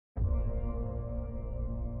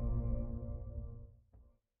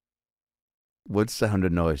What sound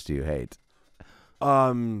of noise do you hate?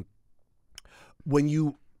 When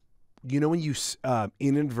you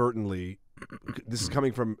inadvertently, this is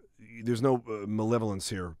coming from, there's no malevolence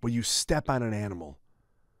here, when you step on an animal.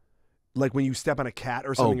 Like when you step on a cat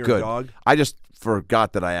or something, or a dog. I just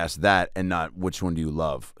forgot that I asked that and not which one do you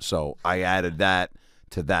love. So I added that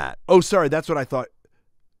to that. Oh, sorry. That's what I thought.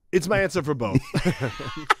 It's my answer for both.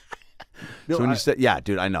 No, so when you said, yeah,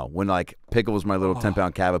 dude, I know. When like Pickle's my little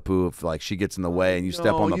 10-pound cavapoo, if like she gets in the way and you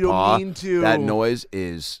step on the paw, that noise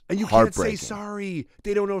is and you heartbreaking. Can't say sorry.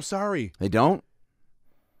 They don't know sorry. They don't?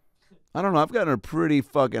 I don't know. I've gotten her pretty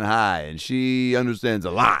fucking high, and she understands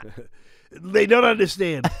a lot. They don't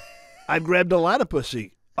understand. I've grabbed a lot of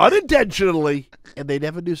pussy unintentionally, and they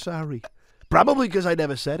never do sorry. Probably because I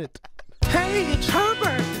never said it. Hey, it's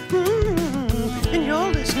Herbert. And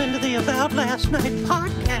you're listening to the About Last Night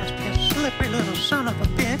podcast, you slippery little son of a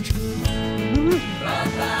bitch.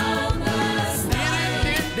 About last night.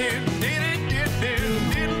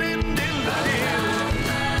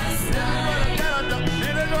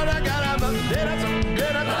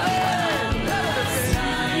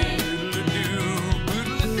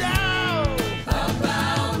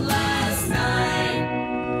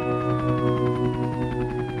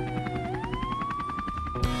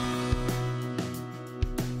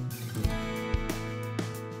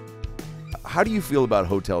 How do you feel about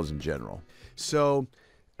hotels in general? So,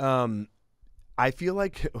 I feel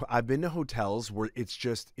like I've been to hotels where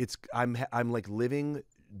I'm like living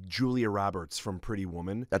Julia Roberts from Pretty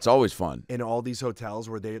Woman. That's always fun. In all these hotels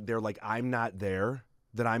where they're like, I'm not there,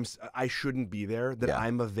 that I shouldn't be there, that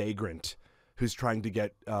I'm a vagrant who's trying to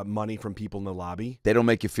get money from people in the lobby. They don't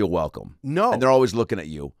make you feel welcome. No. And they're always looking at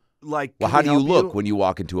you. Like, well, how do you look when you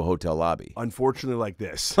walk into a hotel lobby? Unfortunately, like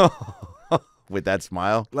this. With that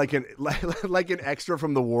smile? Like an extra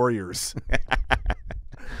from the Warriors.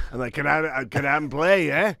 I'm like, can I play,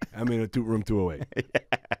 eh? I'm in a room 208. Yeah.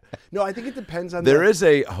 No, I think it depends on There is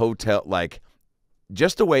a hotel, like,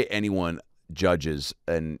 just the way anyone judges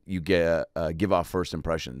and you get give off first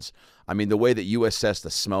impressions. I mean, the way that you assess the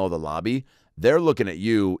smell of the lobby, they're looking at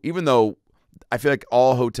you, even though I feel like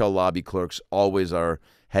all hotel lobby clerks always are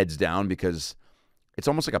heads down because it's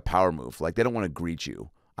almost like a power move. Like, they don't want to greet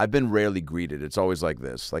you. I've been rarely greeted. It's always like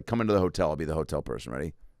this. Like, come into the hotel. I'll be the hotel person.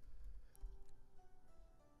 Ready?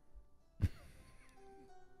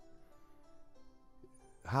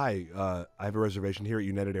 Hi, I have a reservation here at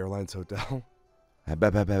United Airlines Hotel.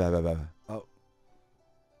 Oh.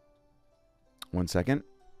 1 second.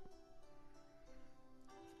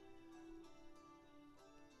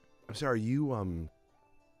 I'm sorry, are you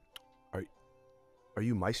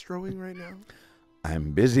maestroing right now?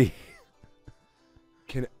 I'm busy.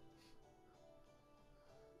 Can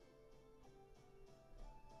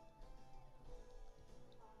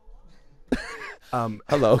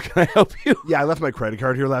hello, can I help you? Yeah, I left my credit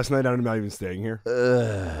card here last night. I'm not even staying here.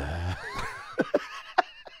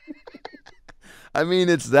 I mean,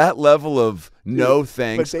 it's that level of no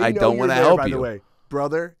thanks. I don't want to help you. By the way,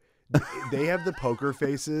 brother, they have the poker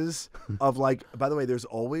faces of like, by the way, there's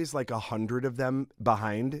always like 100 of them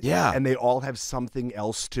behind. Yeah. And they all have something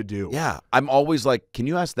else to do. Yeah. I'm always like, can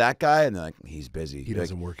you ask that guy? And they're like, he's busy. He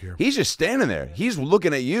doesn't work here. He's just standing there. He's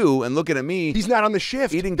looking at you and looking at me. He's not on the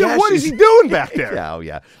shift. Eating Then cashews. what is he doing back there? Yeah, oh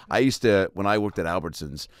yeah. I used to, when I worked at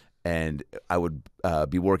Albertsons, and I would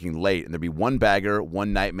be working late, and there'd be one bagger,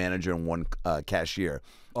 one night manager, and one cashier.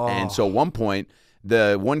 Oh. And so at one point,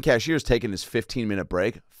 the one cashier's taking his 15-minute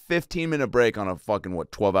break. 15-minute break on a fucking,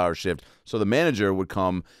 12-hour shift. So the manager would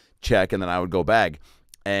come check, and then I would go bag.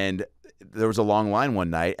 And there was a long line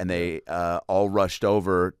one night, and they all rushed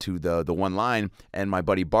over to the one line, and my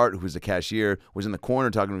buddy Bart, who was the cashier, was in the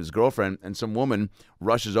corner talking to his girlfriend, and some woman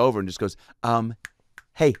rushes over and just goes,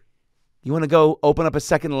 hey, you want to go open up a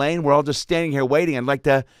second lane? We're all just standing here waiting. I'd like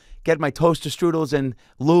to get my toaster strudels and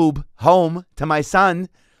lube home to my son.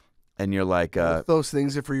 And you're like... those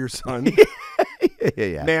things are for your son?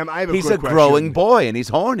 yeah. Ma'am, I have a He's quick a question. growing boy, and he's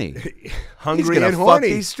horny. Hungry he's and fuck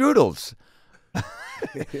horny. These strudels.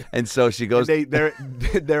 And so she goes...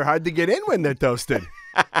 They're hard to get in when they're toasted.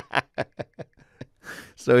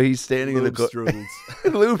 So he's standing in the... strudels.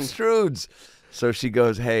 Lube strudes. So she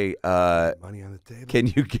goes, hey, money on the table.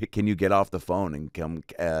 Can you get off the phone and come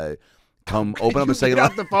open up a second get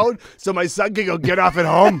off the phone so my son can go get off at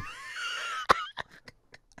home?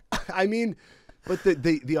 I mean, but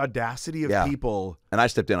the audacity of people. And I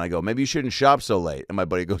stepped in. I go, maybe you shouldn't shop so late. And my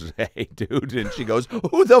buddy goes, hey, dude. And she goes,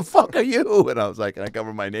 who the fuck are you? And I was like, and I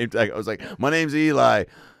covered my name tag. I was like, my name's Eli.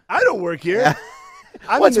 I don't work here.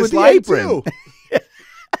 I'm What's in with this the line apron? too.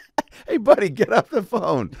 Hey, buddy, get off the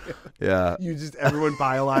phone. Yeah. You just everyone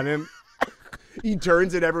pile on him. He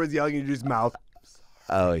turns and everyone's yelling in his mouth.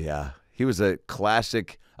 Oh yeah, he was a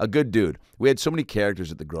classic, a good dude. We had so many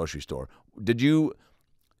characters at the grocery store. Did you?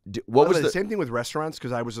 What was the same thing with restaurants?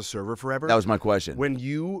 Because I was a server forever. That was my question. When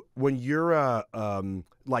you're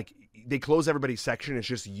like they close everybody's section, it's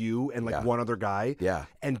just you and like one other guy. Yeah.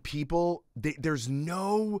 And people, there's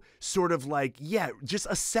no sort of like, just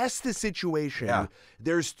assess the situation. Yeah.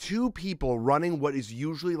 There's two people running what is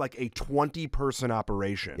usually like a 20-person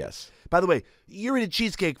operation. Yes. By the way, you're in a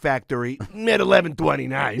Cheesecake Factory at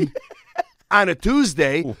 11:29. On a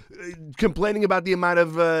Tuesday, complaining about the amount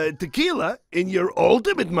of tequila in your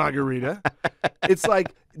ultimate margarita. It's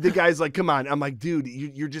like, the guy's like, come on. I'm like, dude,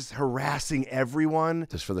 you're just harassing everyone.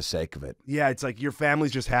 Just for the sake of it. Yeah, it's like your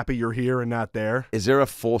family's just happy you're here and not there. Is there a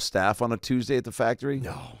full staff on a Tuesday at the factory?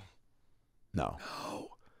 No.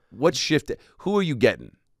 What shift? Who are you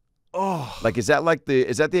getting? Oh. Like, is that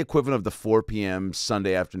the equivalent of the 4 p.m.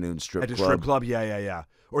 Sunday afternoon strip club? At a strip club, yeah.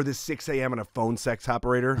 Or the 6 a.m. on a phone sex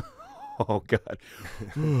operator. Oh, God.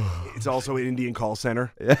 It's also an Indian call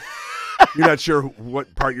center. You're not sure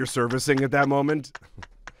what part you're servicing at that moment.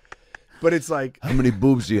 But it's like... How many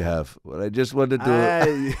boobs do you have? Well, I just wanted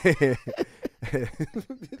to...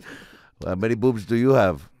 How many boobs do you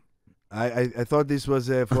have? I thought this was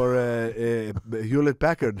for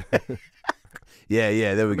Hewlett-Packard.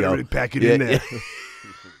 Yeah, there we go. Pack it in there.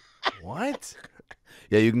 What?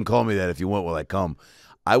 Yeah, you can call me that if you want while I come.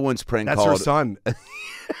 I once prank That's called... her son.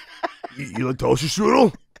 You like toaster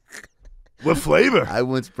strudel? What flavor? I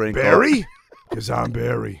once prank Barry? Because I'm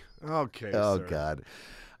Barry. Okay, Oh, sir. God.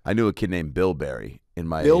 I knew a kid named Bill Barry in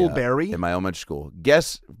my Barry? in my elementary school.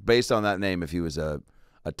 Guess, based on that name, if he was a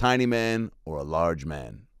tiny man or a large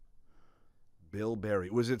man. Bill Barry.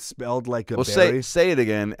 Was it spelled like a Well, berry? say it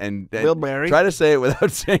again and Bill Barry? Try to say it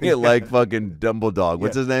without saying it like fucking Dumbledore.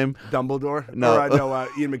 What's his name? Dumbledore? No. Or,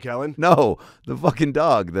 Ian McKellen? No, the fucking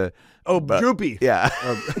dog. Droopy. Yeah.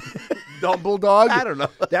 Dumbledore? I don't know.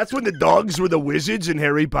 That's when the dogs were the wizards in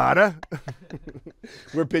Harry Potter.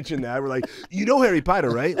 We're pitching that. We're like, you know Harry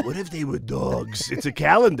Potter, right? What if they were dogs? It's a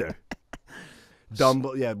calendar. You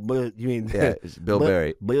mean... Yeah, it's Bill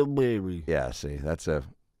Barry. Bill Barry. Yeah, see, that's a...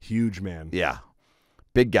 Huge man. Yeah.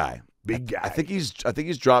 Big guy. Big guy. I think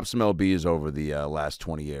he's dropped some LBs over the last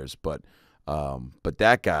 20 years, but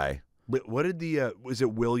that guy... What did was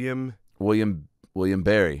it William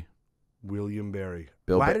Barry. William Barry.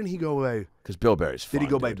 Why didn't he go by... Because Bill Barry's fun, Did he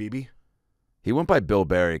go by dude. BB? He went by Bill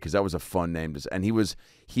Barry because that was a fun name. And he was,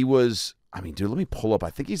 I mean, dude, let me pull up. I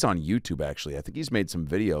think he's on YouTube, actually. I think he's made some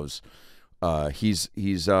videos. He's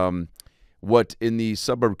what in the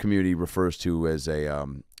suburb community refers to as a,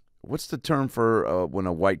 what's the term for when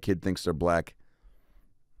a white kid thinks they're black?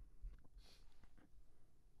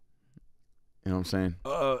 You know what I'm saying?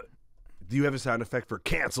 Do you have a sound effect for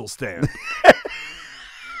cancel stamp?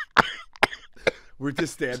 Where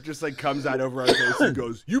this stamp just like comes out over our face and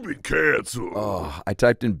goes, "You've been canceled." Oh, I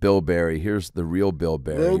typed in Bill Barry. Here's the real Bill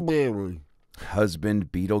Barry. Bill Barry.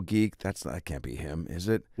 Husband, Beetle Geek. That can't be him, is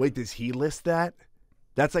it? Wait, does he list that?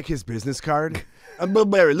 That's like his business card. I'm Bill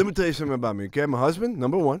Barry. Let me tell you something about me. Okay, I'm a husband,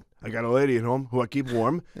 number one. I got a lady at home who I keep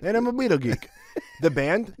warm, and I'm a Beetle Geek. The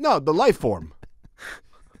band? No, the life form.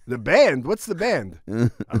 The band? What's the band?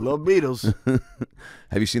 I love Beatles.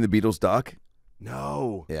 Have you seen the Beatles doc?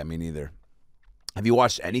 No. Yeah, me neither. Have you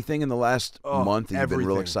watched anything in the last month that you've been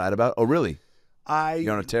real excited about? Oh, really?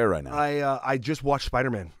 You're on a tear right now. I just watched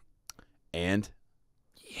Spider-Man. And?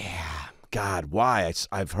 Yeah. God, why?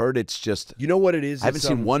 I've heard it's just... You know what it is? I haven't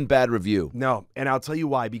seen one bad review. No, and I'll tell you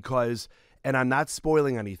why. Because, and I'm not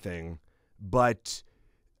spoiling anything, but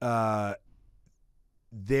there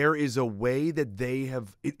is a way that they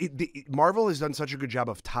have... Marvel has done such a good job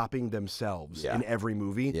of topping themselves in every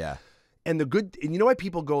movie. Yeah. And you know why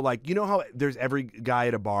people go like, you know how there's every guy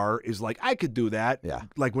at a bar is like, I could do that. Yeah.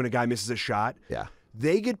 Like when a guy misses a shot. Yeah.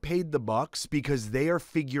 They get paid the bucks because they are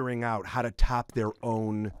figuring out how to top their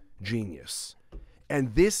own genius.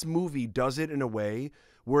 And this movie does it in a way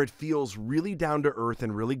where it feels really down to earth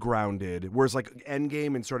and really grounded. Whereas like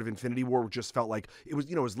Endgame and sort of Infinity War just felt like it was,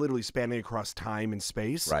 it was literally spanning across time and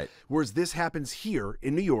space. Right. Whereas this happens here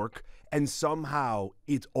in New York, and somehow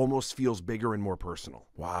it almost feels bigger and more personal.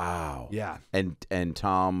 Wow. Yeah. And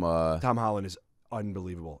Tom Holland is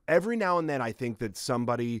unbelievable. Every now and then I think that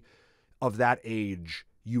somebody of that age,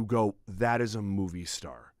 you go, that is a movie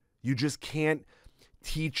star. You just can't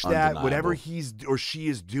teach that, whatever he's or she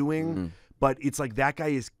is doing, but it's like that guy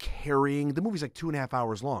is carrying, the movie's like 2.5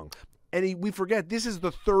 hours long. And we forget, this is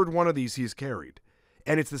the third one of these he's carried.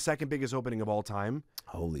 And it's the second biggest opening of all time.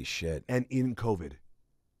 Holy shit. And in COVID.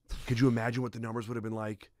 Could you imagine what the numbers would have been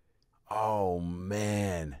like? Oh,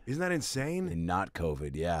 man. Isn't that insane? And not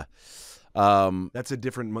COVID, yeah. That's a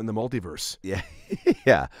different in the multiverse. Yeah.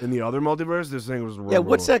 Yeah. In the other multiverse, this thing was Yeah,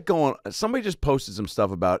 what's that going? Somebody just posted some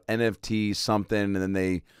stuff about NFT something, and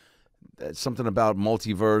then something about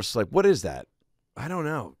multiverse. Like, what is that? I don't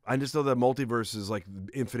know. I just know that multiverse is like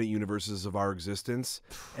infinite universes of our existence,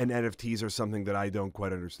 and NFTs are something that I don't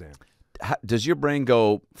quite understand. Does your brain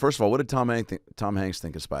go, first of all, what did Tom Hanks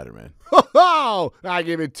think of Spider-Man? Oh, I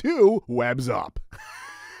give it 2 webs up.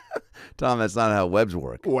 Tom, that's not how webs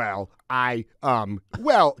work. Well,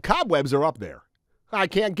 cobwebs are up there. I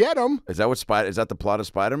can't get them. Is that is that the plot of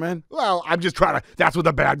Spider-Man? Well, I'm just trying to. That's what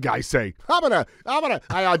the bad guys say.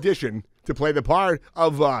 I audition to play the part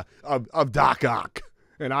of Doc Ock,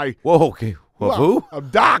 and I. Whoa, okay. Well, who?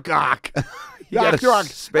 Of Doc Ock. Dr. Ock.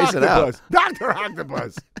 Space it out. Dr.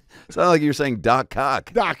 Octopus. Sounded like you were saying Doc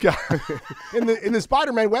Cock. Doc Ock. in the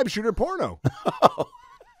Spider-Man web shooter porno.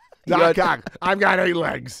 Doc Ock. I've got 8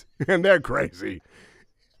 legs, and they're crazy.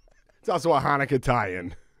 It's also a Hanukkah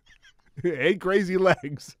tie-in. 8 crazy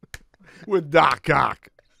legs with Doc Ock.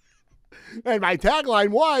 And my tagline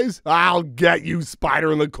was, I'll get you,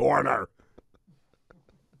 Spider in the corner.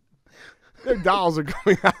 Their dolls are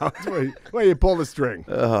coming out. Where you pull the string.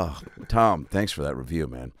 Oh, Tom, thanks for that review,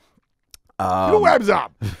 man. 2 webs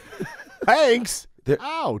up. Hanks,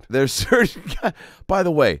 out. There's certain guys. By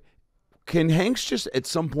the way, can Hanks just at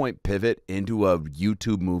some point pivot into a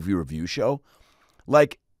YouTube movie review show?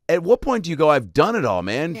 Like, at what point do you go, I've done it all,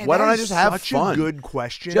 man? Why don't I just have such fun? A good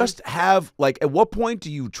question. Just have, like, at what point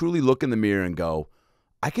do you truly look in the mirror and go,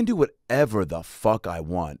 I can do whatever the fuck I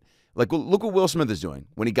want? Like, look what Will Smith is doing.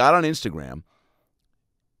 When he got on Instagram,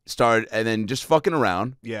 started, and then just fucking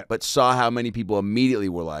around, but saw how many people immediately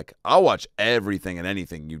were like, I'll watch everything and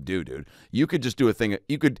anything you do, dude. You could just do a thing.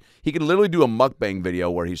 He could literally do a mukbang video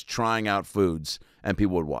where he's trying out foods, and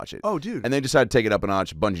people would watch it. Oh, dude. And they decided to take it up a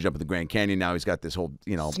notch, bungee jump in the Grand Canyon. Now he's got this whole,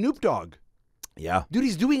 Snoop Dogg. Yeah. Dude,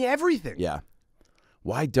 he's doing everything. Yeah.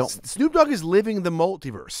 Why don't... Snoop Dogg is living the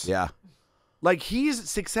multiverse. Yeah. Like, he's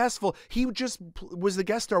successful. He just was the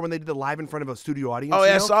guest star when they did the live in front of a studio audience. Oh,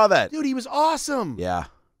 yeah, I saw that. Dude, he was awesome. Yeah.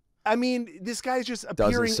 I mean, this guy's just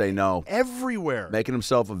appearing Doesn't say no. everywhere. Making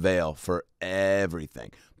himself avail for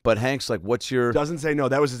everything. But Hank's like, what's your... Doesn't say no.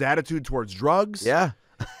 That was his attitude towards drugs. Yeah.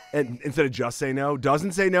 And instead of just say no,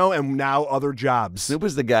 doesn't say no, and now other jobs. Snoop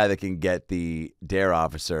is the guy that can get the DARE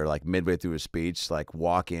officer, like, midway through his speech, like,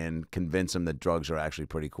 walk in, convince him that drugs are actually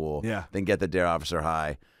pretty cool. Yeah. Then get the DARE officer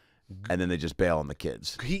high, and then they just bail on the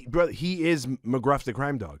kids. He is McGruff the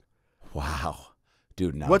crime dog. Wow.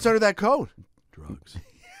 Dude, now... What's under that coat? Drugs.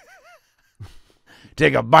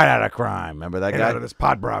 Take a bite out of crime. Remember that guy? Out of this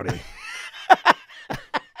pot brownie.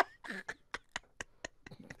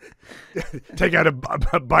 Take out a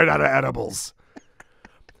bite out of edibles.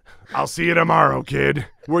 I'll see you tomorrow, kid.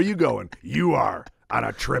 Where are you going? You are on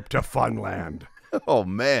a trip to Funland. Oh,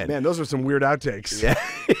 man. Man, those are some weird outtakes. Yeah.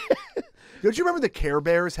 Don't you remember the Care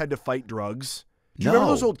Bears had to fight drugs? Do you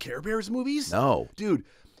remember those old Care Bears movies? No. Dude.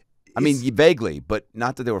 I mean, vaguely, but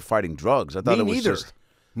not that they were fighting drugs. I thought it was just...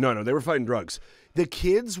 No, they were fighting drugs. The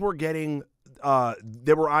kids were getting,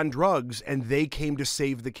 they were on drugs, and they came to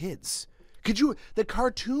save the kids. The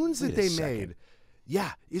cartoons that they made.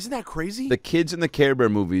 Yeah, isn't that crazy? The kids in the Care Bear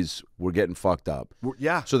movies were getting fucked up.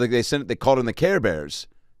 Yeah. So they called in the Care Bears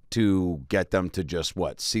to get them to just,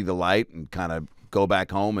 see the light and kind of go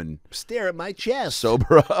back home and... Stare at my chest.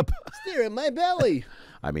 Sober up. Stare at my belly.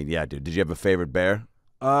 I mean, yeah, dude. Did you have a favorite bear?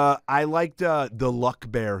 I liked the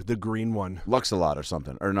Luck Bear, the green one. Lux-a-lot or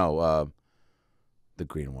something. Or no, the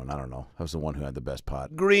green one. I don't know. That was the one who had the best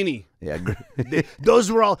pot. Greenie. Yeah.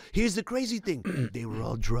 Those were all... Here's the crazy thing. They were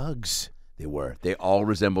all drugs. They were. They all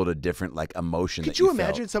resembled a different, emotion. Could you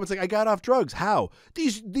imagine someone's like, I got off drugs. How?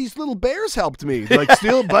 These little bears helped me. Like,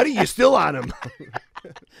 still, buddy, you're still on them.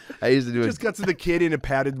 I used to do Just got to the kid in a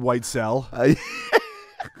padded white cell.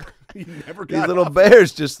 He never got These little off.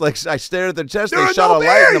 Bears just I stared at their chest. They shot a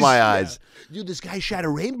light into my eyes. Yeah. Dude, this guy shot a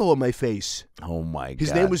rainbow in my face. Oh, my God.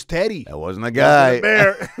 His name was Teddy. That wasn't a guy. Wasn't a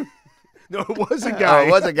bear. No, it was a guy. Oh, it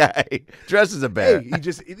was a guy. Dressed as a bear. Hey,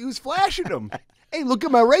 he was flashing him. Hey, look at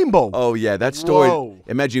my rainbow. Oh, yeah, that story. Whoa.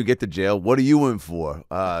 Imagine you get to jail. What are you in for?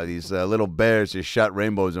 These little bears just shot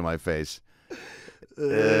rainbows in my face.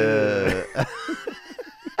 You're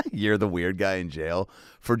the weird guy in jail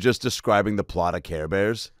for just describing the plot of Care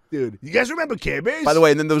Bears. Dude, you guys remember Care Bears? By the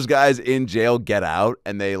way, and then those guys in jail get out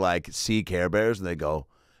and they see Care Bears and they go,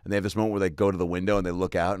 and they have this moment where they go to the window and they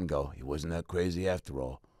look out and go, he wasn't that crazy after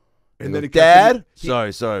all. And then Dad?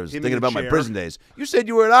 Sorry, I was thinking about my prison days. You said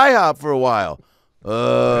you were at IHOP for a while.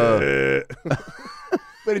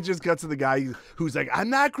 But it just cuts to the guy who's like, I'm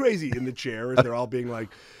not crazy in the chair. And they're all being like,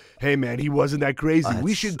 hey, man, he wasn't that crazy.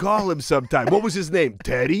 We should call him sometime. What was his name?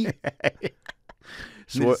 Teddy?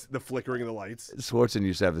 The flickering of the lights. Swartzen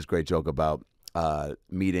used to have this great joke about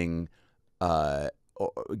meeting,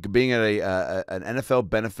 being at an NFL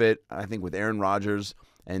benefit, I think, with Aaron Rodgers,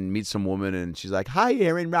 and meet some woman, and she's like, hi,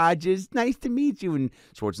 Aaron Rodgers, nice to meet you. And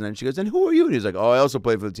Schwarzenegger, she goes, and who are you? And he's like, oh, I also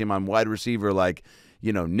play for the team. I'm wide receiver, like,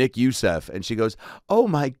 you know, Nick Youssef. And she goes, oh,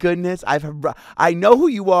 my goodness, I know who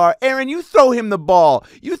you are. Aaron, you throw him the ball.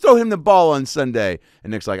 You throw him the ball on Sunday.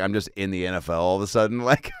 And Nick's like, I'm just in the NFL all of a sudden.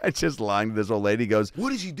 Like, I just lying to this old lady. He goes,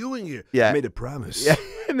 what is he doing here? Yeah. I made a promise. Yeah.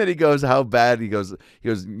 And then he goes, how bad? He goes,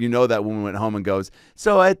 you know, that woman went home and goes,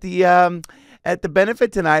 so at the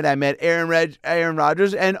benefit tonight, I met Aaron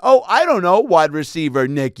Rodgers and, oh, I don't know, wide receiver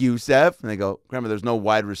Nick Youssef. And they go, Grandma, there's no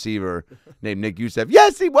wide receiver named Nick Youssef.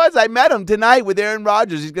 Yes, he was. I met him tonight with Aaron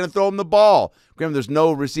Rodgers. He's going to throw him the ball. Grandma, there's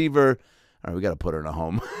no receiver. All right, we got to put her in a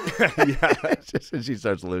home. Yeah. And she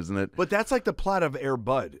starts losing it. But that's like the plot of Air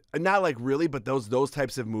Bud. Not like really, but those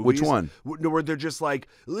types of movies. Which one? Where they're just like,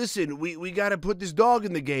 listen, we got to put this dog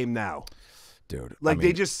in the game now. Dude, like, I mean,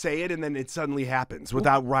 they just say it and then it suddenly happens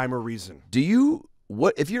without rhyme or reason.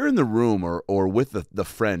 If you're in the room or with the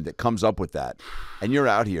friend that comes up with that and you're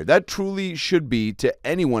out here, that truly should be to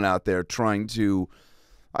anyone out there trying to,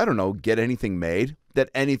 I don't know, get anything made, that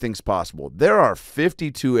anything's possible. There are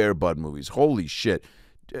 52 Air Bud movies. Holy shit.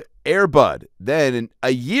 Air Bud. Then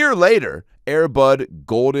a year later, Air Bud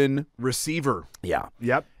Golden Receiver. Yeah.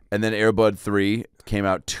 Yep. And then Air Bud 3 came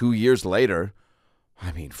out 2 years later.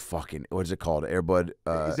 I mean, fucking, what is it called? Air Bud.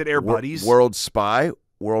 Is it Air Buddies? World Spy,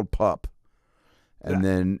 World Pup. And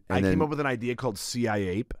then I came up with an idea called C.I.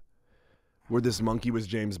 Ape, where this monkey was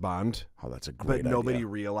James Bond. Oh, that's a great idea. But nobody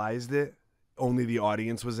realized it. Only the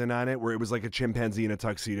audience was in on it, where it was like a chimpanzee in a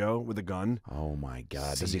tuxedo with a gun. Oh my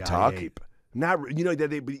God! Does C.I. he talk? Ape. Not, you know,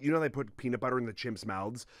 they put peanut butter in the chimps'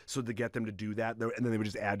 mouths so to get them to do that, and then they would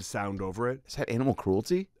just add sound over it. Is that animal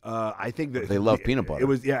cruelty? I think that they love peanut butter. It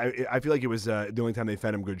was, yeah. I feel like it was the only time they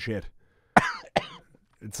fed him good shit.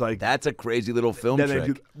 It's like that's a crazy little film then trick.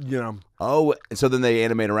 They do, you know. Oh, so then they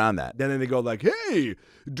animate around that. Then they go like, "Hey,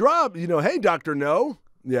 drop," you know, "Hey, Dr. No."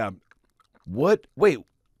 Yeah. What? Wait,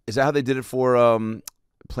 is that how they did it for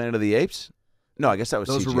Planet of the Apes? No, I guess that was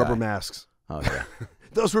those CGI. were rubber masks. Oh yeah,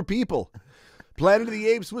 those were people. Planet of the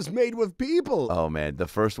Apes was made with people. Oh man, the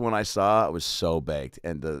first one I saw was so baked,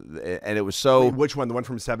 and it was so. Wait, which one? The one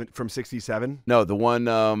from '67? No, the one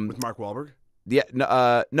with Mark Wahlberg. Yeah,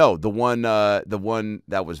 no, the one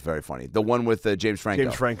that was very funny. The one with James Franco.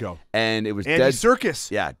 James Franco, and it was Andy dead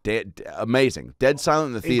Serkis. Yeah, amazing. Dead silent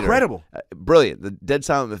in the theater. Incredible, brilliant. The dead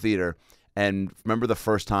silent in the theater. And remember the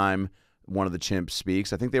first time one of the chimps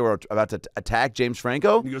speaks? I think they were about to attack James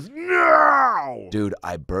Franco. And he goes, "No!" Dude,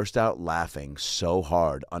 I burst out laughing so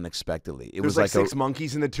hard unexpectedly. It was like six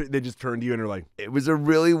monkeys, and they just turned to you and are like, it was a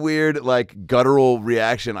really weird, like, guttural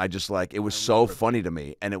reaction. I just like it was so funny to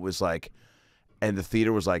me, and it was like. And the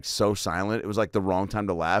theater was like so silent. It was like the wrong time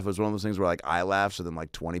to laugh. It was one of those things where like I laughed, so then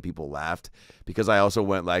like 20 people laughed because I also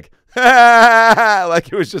went like,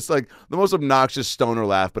 like it was just like the most obnoxious stoner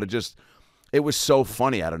laugh. But it was so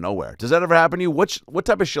funny out of nowhere. Does that ever happen to you? What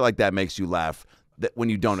type of shit like that makes you laugh that when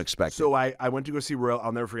you don't expect it? So I went to go see Royal.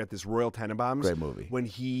 I'll never forget this, Royal Tenenbaums. Great movie.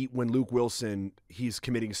 When Luke Wilson, he's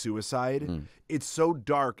committing suicide. It's so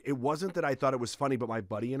dark. It wasn't that I thought it was funny, but my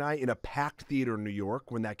buddy and I in a packed theater in New York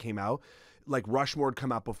when that came out. Like Rushmore had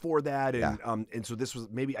come out before that, and so this was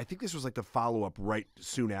I think this was like the follow up right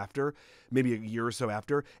soon after, maybe a year or so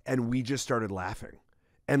after, and we just started laughing,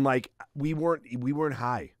 and like we weren't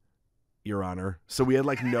high, Your Honor, so we had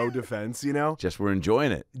like no defense, you know. Just we're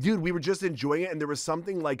enjoying it, dude. We were just enjoying it, and there was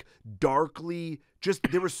something like darkly,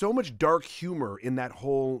 there was so much dark humor in that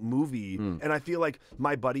whole movie, and I feel like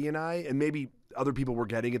my buddy and I, and maybe. Other people were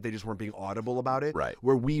getting it; they just weren't being audible about it. Right.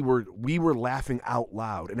 Where we were laughing out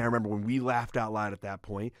loud, and I remember when we laughed out loud at that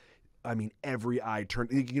point. I mean, every eye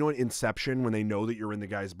turned. You know, in Inception, when they know that you're in the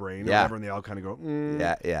guy's brain, or whatever, and they all kind of go,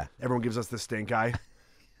 yeah. Everyone gives us the stink eye,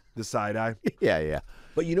 the side eye. Yeah.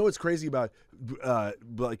 But you know what's crazy about, I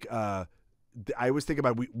always think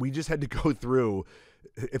about we just had to go through.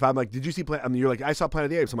 If I'm like, did you see you're like, I saw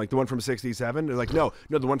Planet of the Apes. I'm like, the one from '67. They're like, no,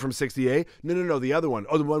 the one from '68. No, the other one.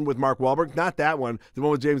 Oh, the one with Mark Wahlberg. Not that one. The one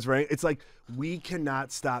with James Franco. It's like we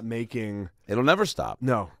cannot stop making. It'll never stop.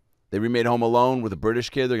 No. They remade Home Alone with a British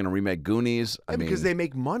kid. They're going to remake Goonies. I mean, because they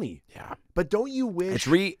make money. Yeah. But don't you wish it's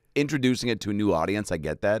reintroducing it to a new audience? I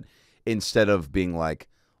get that. Instead of being like,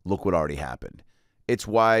 look what already happened. It's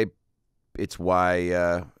why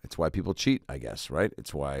people cheat. I guess, right?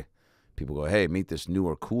 It's why. People go, hey, meet this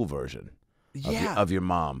newer, cool version. of your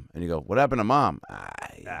mom, and you go, "What happened to mom?"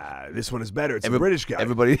 This one is better. It's a British guy.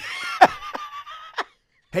 Everybody.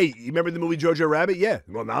 Hey, you remember the movie Jojo Rabbit? Yeah.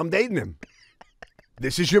 Well, now I'm dating him.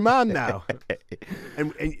 This is your mom now,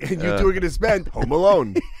 and you two are going to spend Home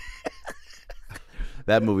Alone.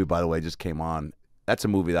 That movie, by the way, just came on. That's a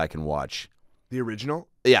movie that I can watch. The original?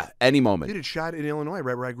 Yeah, any moment. Dude, it's shot in Illinois,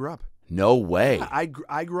 right where I grew up. No way. I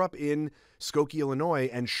grew up in Skokie, Illinois,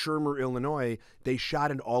 and Shermer, Illinois. They shot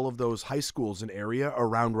in all of those high schools and area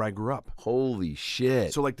around where I grew up. Holy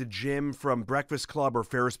shit. So like the gym from Breakfast Club or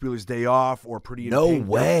Ferris Bueller's Day Off or Pretty in No Pink,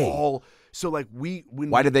 way. So like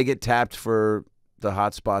Why did they get tapped for the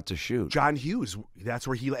hot spot to shoot? John Hughes, that's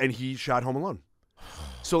where he shot Home Alone.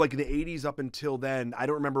 So like in the 80s up until then, I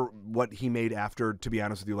don't remember what he made after, to be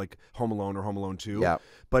honest with you, like Home Alone or Home Alone 2. Yeah.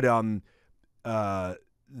 But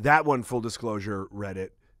that one, full disclosure,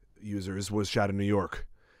 Reddit users, was shot in New York.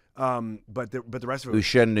 But the rest of it was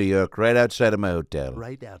shot in New York, right outside of my hotel.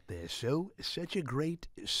 Right out there. So such a great,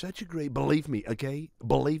 believe me, okay?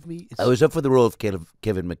 Believe me. I was up for the role of Kevin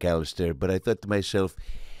McAllister, but I thought to myself,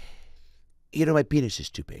 you know, my penis is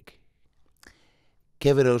too big.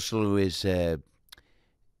 Kevin also is,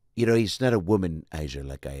 you know, he's not a womanizer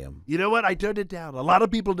like I am. You know what? I turned it down. A lot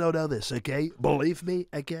of people don't know this, okay? Believe me,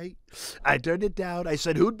 okay? I turned it down. I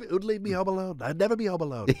said, who'd leave me home alone? I'd never be home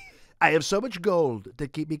alone. I have so much gold to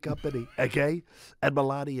keep me company, okay? And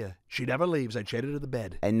Melania, she never leaves. I chain her to the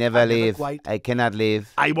bed. I never leave. I cannot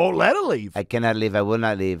leave. I won't let her leave. I cannot leave. I will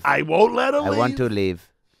not leave. I won't let her leave. I want to leave.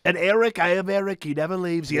 And Eric, I have Eric. He never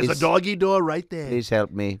leaves. He has a doggy door right there. Please help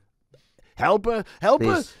me. Help her, help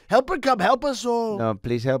her, help her, come help us all. No,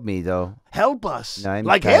 please help me, though. Help us. No, I'm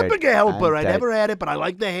like tired. hamburger helper. I tired. never had it, but I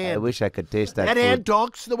like the hand. I wish I could taste that That food. hand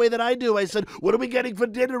talks the way that I do. I said, what are we getting for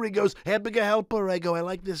dinner? He goes, hamburger helper. I go, I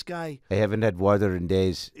like this guy. I haven't had water in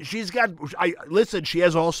days. She's got, listen, she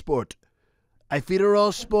has all sport. I feed her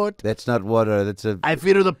all sport. That's not water. That's a. I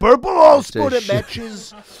feed her the purple all sport. It sh-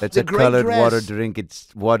 matches That's the a great colored dress. water drink. It's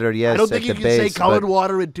water, yes. I don't think at you the can say base, colored but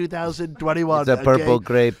water in 2021. It's a purple okay?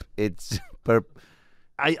 grape. It's purple.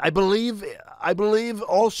 I believe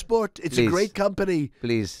all sport. It's Please. a great company.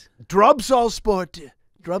 Please. Drums all sport.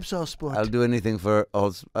 Drums all sport. I'll do anything for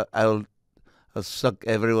all. I'll suck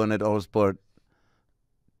everyone at all sport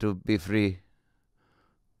to be free.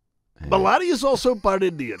 Melania is also part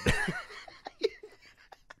Indian.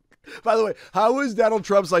 By the way, how is Donald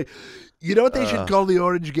Trump's like, you know what they should call the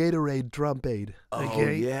orange Gatorade? Trump-aid. Okay? Oh,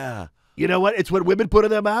 yeah. You know what? It's what women put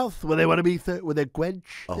in their mouth when they want to be, when they quench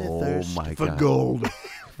their thirst my for God. gold.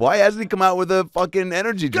 Why hasn't he come out with a fucking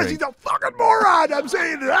energy because drink? he's a fucking moron. I'm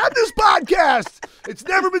saying it on this podcast. It's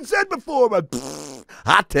never been said before, but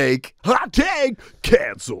Hot take. hot take,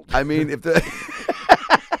 canceled. I mean,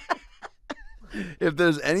 if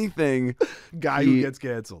there's anything, Guy who gets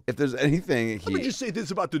canceled. if there's anything, Let me just say this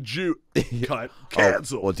about the Jew. Cut. Oh,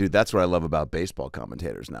 Canceled. well, dude, that's what I love about baseball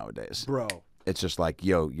commentators nowadays. Bro. It's just like,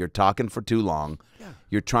 yo, you're talking for too long. Yeah.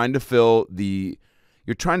 You're trying to fill the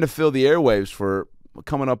airwaves for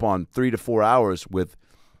coming up on 3 to 4 hours with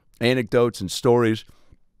anecdotes and stories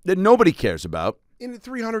that nobody cares about. In a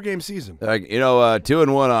 300-game season. Like,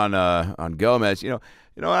 2-1 on Gomez.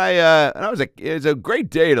 It's a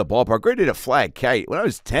great day at the ballpark, great day to fly a kite. When I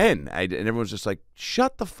was 10, and everyone's just like,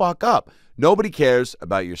 shut the fuck up. Nobody cares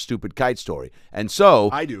about your stupid kite story. And so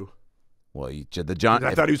I do. well, the John.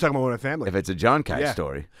 I thought he was talking about my family. If it's a Jon Kite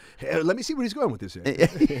story, Hey, let me see where he's going with this.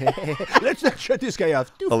 Let's not shut this guy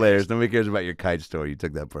off. hilarious. Nobody cares about your kite story. You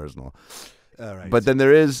took that personal. All right. But then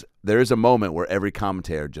there is a moment where every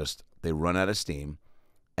commentator they run out of steam,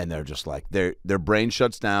 and they're just like their brain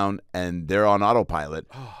shuts down and they're on autopilot,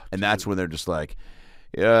 and that's when they're just like,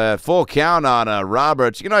 full count on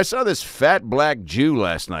Roberts. I saw this fat black Jew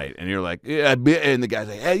last night, and you're like, yeah, and the guy's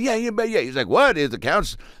like, hey, yeah. He's like, what? Is the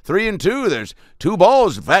count's 3-2? There's 2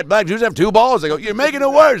 balls. Fat black Jews have 2 balls. I go, you're making it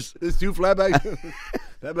worse. There's 2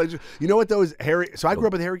 flatback. You know what though is Harry? So I grew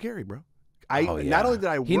up with Harry Carey, bro. Not only did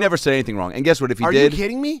I work, he never said anything wrong. And guess what? If he Are did, you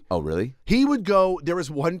kidding me? Oh, really? He would go. There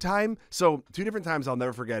was one time. So 2 different times. I'll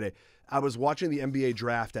never forget it. I was watching the NBA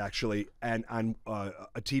draft actually, and on a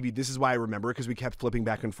TV. This is why I remember it, because we kept flipping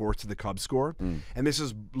back and forth to the Cubs score. And this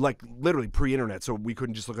is like literally pre-internet, so we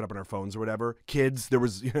couldn't just look it up on our phones or whatever. Kids, there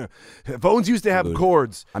was phones used to have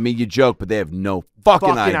cords. I mean, you joke, but they have no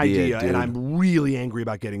fucking idea, dude. And I'm really angry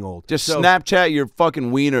about getting old. Just Snapchat your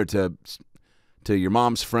fucking wiener to your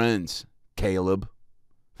mom's friends, Caleb.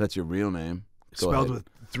 If that's your real name. Spelled with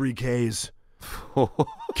 3 Ks.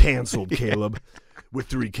 Canceled, Caleb. With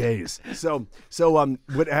 3 Ks. So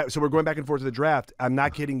we're going back and forth to the draft. I'm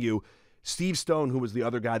not kidding you. Steve Stone, who was the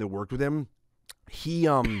other guy that worked with him,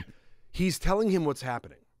 he's telling him what's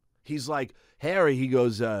happening. He's like, Harry, he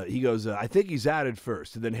goes, I think he's out at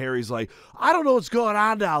first. And then Harry's like, I don't know what's going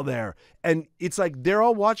on down there. And it's like they're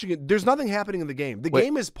all watching it. There's nothing happening in the game. The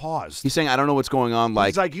game is paused. He's saying, I don't know what's going on.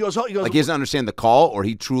 Like, he goes, like he doesn't understand the call, or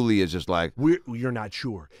he truly is just like, you're not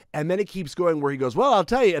sure. And then it keeps going where he goes, well, I'll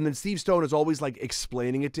tell you. And then Steve Stone is always like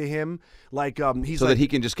explaining it to him. Like, he's so like, that he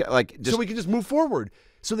can just so we can just move forward.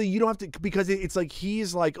 So that you don't have to, because it's like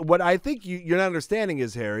he's like, what I think you're not understanding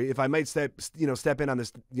is, Harry, if I might step in on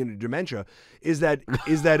this dementia, is that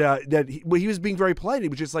he was being very polite. He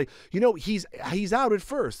was just like, he's out at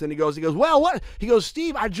first, and he goes, well, what? He goes,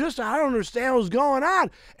 Steve, I don't understand what's going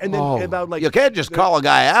on. And then about like, you can't just call a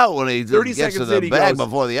guy out when he 30 gets to seconds the bag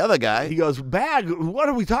before the other guy. He goes, bag? What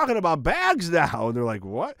are we talking about, bags now? And they're like,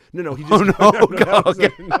 what? No, he just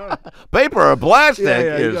no. Paper or plastic.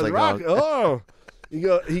 Yeah, he goes, like, rock. Oh.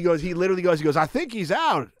 He literally goes, I think he's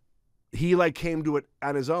out. He like came to it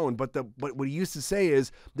on his own. But what he used to say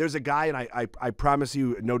is, there's a guy, and I promise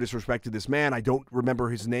you, no disrespect to this man, I don't remember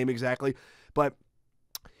his name exactly, but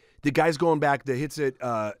the guy's going back that hits it.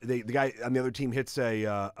 The guy on the other team hits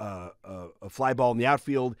a fly ball in the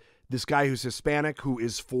outfield. This guy who's Hispanic, who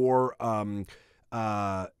is for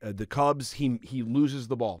the Cubs, he loses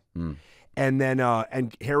the ball. And then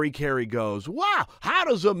and Harry Carey goes, wow, how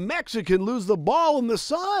does a Mexican lose the ball in the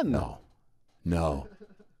sun? No,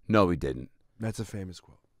 he didn't. That's a famous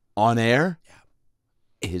quote. On air?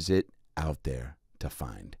 Yeah. Is it out there to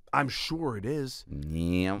find? I'm sure it is.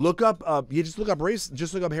 Yeah. Look up, you just look up race.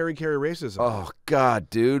 Just look up Harry Carey racism. Oh God,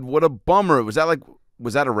 dude, what a bummer. Was that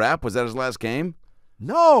a wrap? Was that his last game?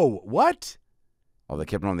 No. What? Oh, they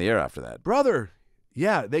kept him on the air after that. Brother.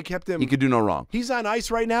 Yeah, they kept him. He could do no wrong. He's on ice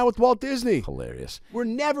right now with Walt Disney. Hilarious. We're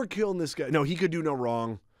never killing this guy. No, he could do no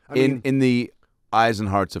wrong. I mean, in the eyes and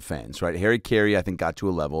hearts of fans, right? Harry Carey, I think, got to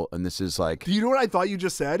a level, and this is like... Do you know what I thought you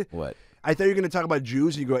just said? What? I thought you were going to talk about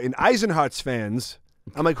Jews, and you go, in Eisenhardt's fans.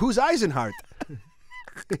 I'm like, who's Eisenhardt?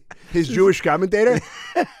 His Jewish commentator?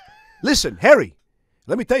 Listen, Harry,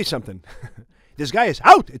 let me tell you something. This guy is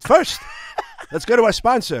out at first. Let's go to our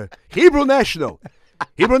sponsor, Hebrew National.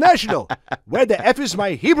 Hebrew National. Where the F is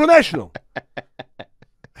my Hebrew National?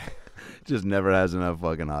 Just never has enough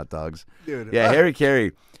fucking hot dogs. Dude. Yeah, Harry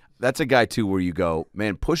Carey, that's a guy, too, where you go,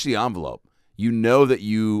 man, push the envelope. You know that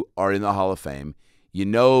you are in the Hall of Fame. You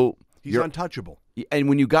know he's untouchable. And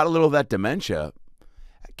when you got a little of that dementia,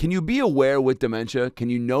 can you be aware with dementia? Can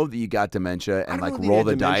you know that you got dementia and like roll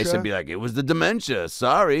the dice and be like, it was the dementia,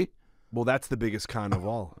 sorry? Well, that's the biggest con of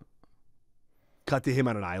all. Cut to him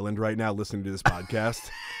on an island right now listening to this podcast.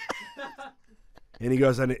 And he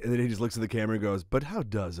goes, and then he just looks at the camera and goes, but how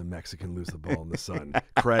does a Mexican lose the ball in the sun?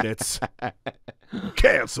 Credits.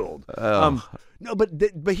 Canceled. No, but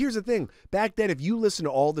here's the thing. Back then, if you listen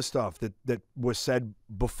to all the stuff that was said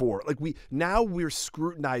before, like we're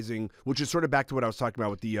scrutinizing, which is sort of back to what I was talking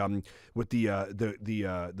about with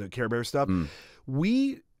the Care Bear stuff.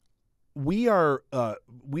 We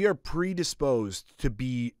are predisposed to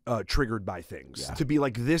be triggered by things, to be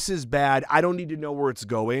like, this is bad. I don't need to know where it's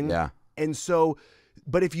going. Yeah. And so,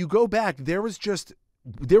 but if you go back, there was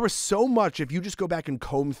so much. If you just go back and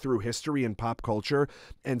comb through history and pop culture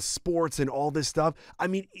and sports and all this stuff, I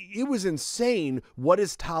mean, it was insane what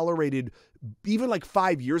is tolerated even like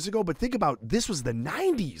 5 years ago. But think about, this was the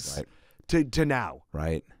 90s to now.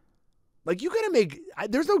 Right. Like, you gotta make,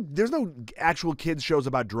 there's no actual kids shows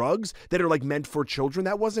about drugs that are like meant for children.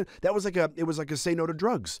 It was like a say no to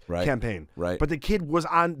drugs campaign. Right. But the kid was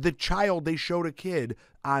they showed a kid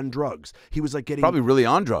on drugs. He was like getting. Probably really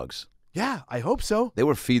on drugs. Yeah, I hope so. They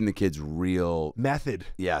were feeding the kids real. Method.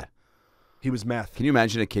 Yeah. He was meth. Can you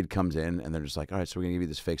imagine a kid comes in and they're just like, all right, so we're going to give you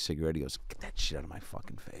this fake cigarette. He goes, get that shit out of my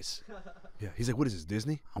fucking face. Yeah. He's like, what is this,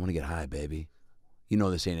 Disney? I want to get high, baby. You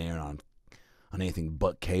know this ain't airing on anything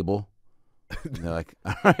but cable. And they're like,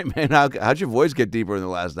 all right, man, how'd your voice get deeper in the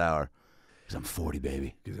last hour? Because I'm 40,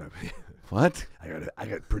 baby. What? I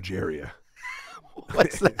got progeria.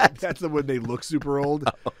 What's that? That's the one they look super old.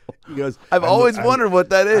 Oh. He goes, I've always wondered what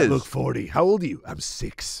that is. I look 40. How old are you? I'm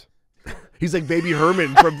 6. He's like Baby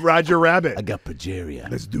Herman from Roger Rabbit. I got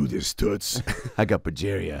progeria. Let's do this, Toots. I got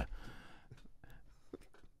progeria.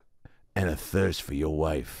 And a thirst for your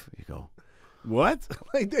wife. You go, what?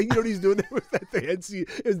 Like, you know what he's doing there? Was that the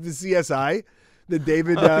NC? Is the CSI? The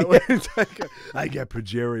David? Yeah. I got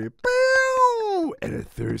progeria. And a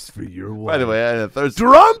thirst for your wife. By the way, I had a thirst.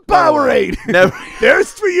 Drum Powerade. Never.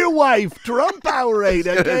 Thirst for your wife. Drum Powerade.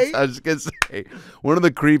 Okay. I was just gonna say, one of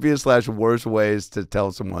the creepiest / worst ways to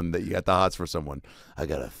tell someone that you got the hots for someone. I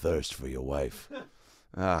got a thirst for your wife.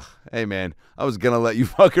 Hey man, I was gonna let you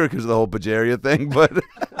fuck her because of the whole progeria thing, but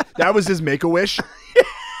that was his Make-A-Wish.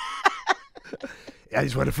 I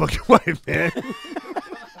just want to fuck your wife, man.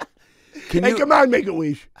 Hey, come on,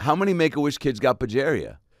 Make-A-Wish. How many Make-A-Wish kids got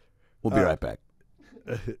Pageria? We'll be right back.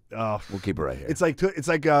 Oh, We'll keep it right here. it's like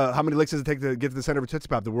how many licks does it take to get to the center of a Tootsie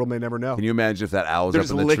Pop? The world may never know. Can you imagine if that owl's They're up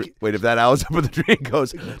in just the tree? Wait, if that owl's up in the tree and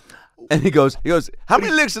goes, and he goes, how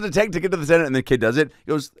many licks does it take to get to the center? And the kid does it. He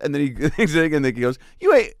goes, and then he thinks it, and then he goes,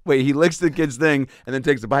 wait, he licks the kid's thing, and then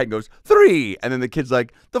takes a bite and goes, 3. And then the kid's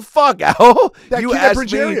like, the fuck, owl? That You kid at asked me,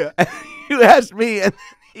 Progeria. you asked me, and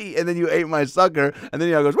then you ate my sucker. And then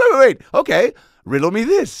the owl goes, wait, okay, riddle me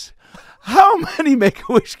this. How many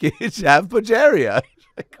Make-A-Wish kids have Pageria?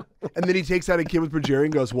 And then he takes out a kid with progeria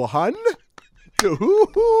and goes, well, hun? He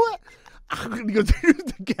goes,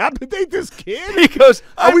 decapitate this kid? He goes,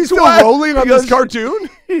 Are we still rolling on this cartoon?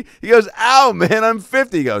 He goes, ow, man, I'm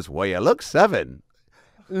 50. He goes, well, you look 7.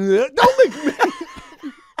 Don't make me.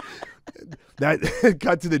 That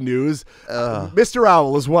cut to the news. Mr.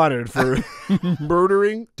 Owl is wanted for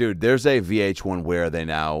murdering. Dude, there's a VH1 Where Are They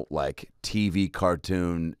Now, like, TV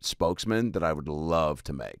cartoon spokesman that I would love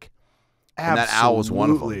to make. And that owl was one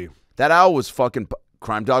of them. That owl was fucking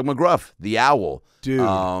Crime Dog McGruff, the owl. Dude,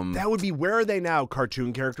 that would be Where Are They Now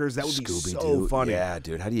cartoon characters. That would be so funny. Yeah,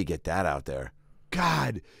 dude, how do you get that out there?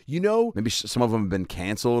 God, you know. Maybe some of them have been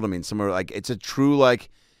canceled. I mean, some are like, it's a true, like.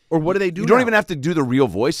 Or what do they do You don't now? even have to do the real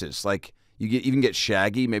voices. Like, you even get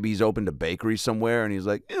Shaggy. Maybe he's opened a bakery somewhere, and he's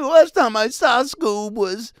like, the last time I saw Scoob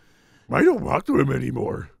was. I don't talk to him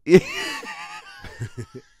anymore.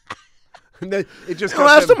 And then it just The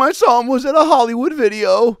last time I saw him was at a Hollywood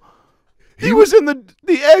video. He was in the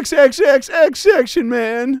XXXX section,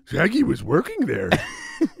 man. Shaggy was working there.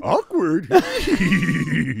 Awkward.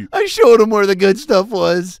 I showed him where the good stuff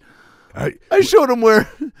was. I showed him where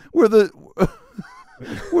the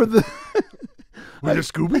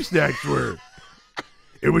Scooby snacks were.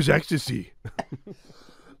 It was ecstasy.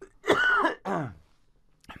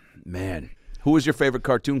 Man, who was your favorite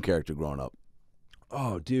cartoon character growing up?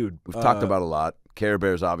 Oh, dude. We've talked about a lot. Care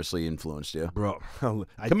Bears obviously influenced you. Bro.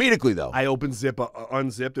 Comedically, though. I open zip,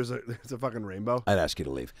 unzip. There's a fucking rainbow. I'd ask you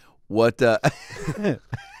to leave. What?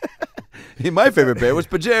 My favorite bear was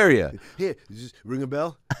Pageria. Here, just ring a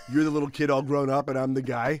bell. You're the little kid all grown up, and I'm the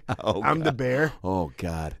guy. Oh, I'm God. the bear. Oh,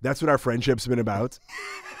 God. That's what our friendship's been about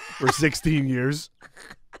for 16 years.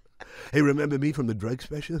 Hey, remember me from the drug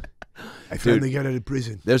special? I finally got out of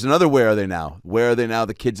prison. There's another Where Are They Now? Where Are They Now?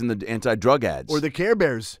 The kids in the anti-drug ads. Or the Care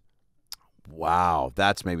Bears. Wow,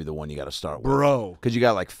 that's maybe the one you got to start with. Bro. Because you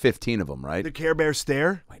got like 15 of them, right? The Care Bear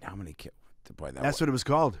Stare. Wait, how many kids? That's what it was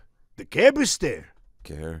called. The Care Bear Stare.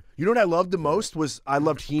 Care. You know what I loved the most was I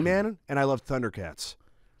loved He-Man and I loved Thundercats.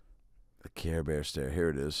 The Care Bear Stare. Here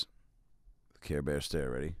it is. The Care Bear Stare.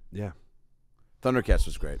 Ready? Yeah. Thundercats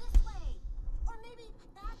was great. Or maybe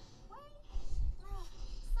that way? Oh,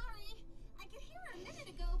 sorry. I could hear her a minute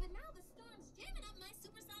ago, but now the storm's jamming up my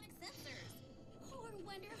supersonic sensors. Poor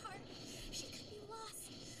Wonderheart. She could be lost.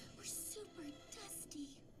 We're super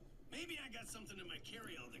dusty. Maybe I got something in my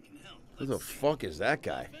carry-all that can help. Who the fuck is that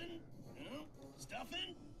guy? No?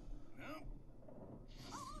 Stuffing? No?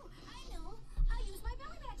 Oh, I know. I'll use my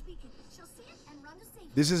belly badge beacon. She'll see it and run to safety.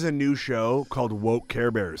 This is a new show called Woke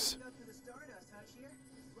Care Bears.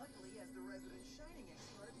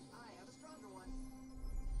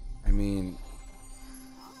 I mean,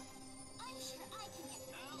 I'm sure I can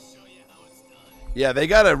get I'll show you how it's done. yeah, they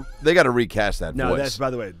gotta recast that No, voice. that's by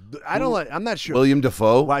the way. I don't like. I'm not sure. William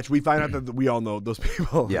Dafoe. Watch, we find out that we all know those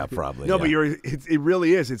people. Yeah, probably, No, yeah. but it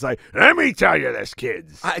really is. It's like, let me tell you this,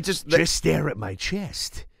 kids. I just Stare at my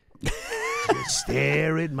chest. Just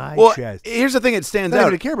stare at my well, chest. here's the thing. It stands It's not out.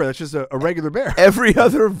 even a Care Bear. That's just a regular bear. Every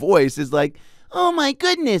other voice is like, "Oh my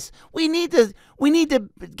goodness, we need to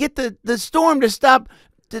get the storm to stop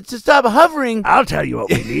to stop hovering." I'll tell you what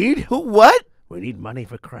we need. Who? What? We need money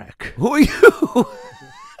for crack. Who are you?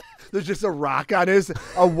 There's just a rock on his,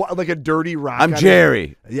 like a dirty rock. I'm on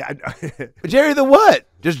Jerry. His, yeah, Jerry the what?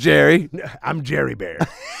 Just Jerry. I'm Jerry Bear.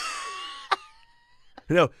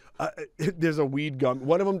 There's a weed gum.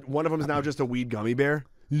 One of them is now just a weed gummy bear.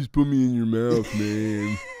 You just put me in your mouth,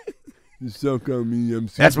 man. You suck on me. I'm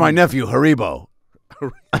That's my nephew, Haribo.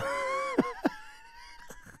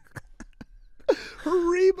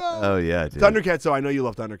 Haribo. Oh yeah, dude. Thundercats. So I know you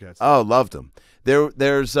love Thundercats. Oh, loved them.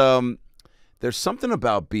 There's something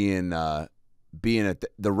about being at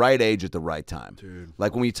the right age at the right time. Dude.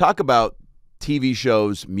 Like when we talk about TV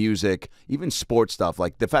shows, music, even sports stuff,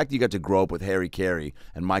 like the fact that you got to grow up with Harry Carey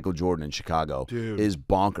and Michael Jordan in Chicago Dude. is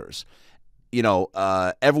bonkers. You know,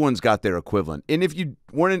 everyone's got their equivalent. And if you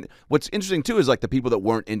weren't what's interesting too is like the people that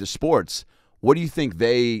weren't into sports What do you think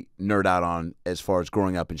they nerd out on as far as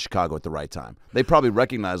growing up in Chicago at the right time? They probably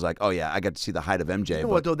recognize like, oh yeah, I got to see the height of MJ. You know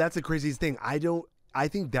what though? That's the craziest thing. I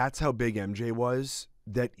think that's how big MJ was.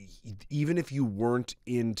 That even if you weren't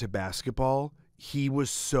into basketball, he was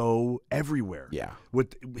so everywhere. Yeah.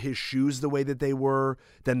 With his shoes the way that they were,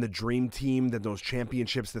 then the dream team, then those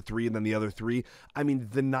championships, the 3 and then the other 3. I mean,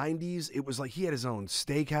 the 90s, it was like he had his own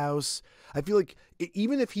steakhouse. I feel like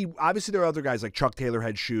even if he, obviously there are other guys like Chuck Taylor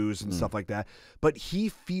had shoes and stuff like that, but he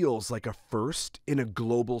feels like a first in a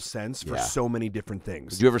global sense for so many different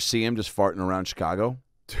things. Did you ever see him just farting around Chicago?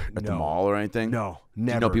 At the mall or anything? No,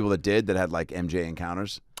 never. Do you know people that did that had like MJ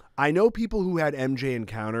encounters? I know people who had MJ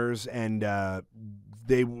encounters, and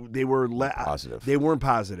they were positive. They weren't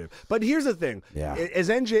positive. But here's the thing: as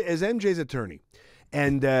MJ's attorney,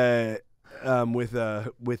 and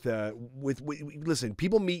listen,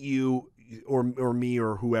 people meet you or me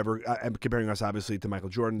or whoever. I'm comparing us obviously to Michael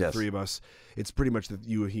Jordan, the three of us. It's pretty much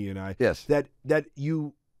you, he, and I. Yes. That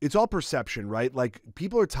you. It's all perception, right? Like,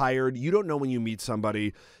 people are tired. You don't know when you meet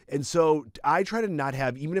somebody. And so I try to not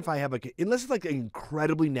have, even if I have like, unless it's like an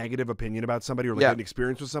incredibly negative opinion about somebody or like an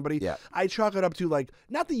experience with somebody, I chalk it up to like,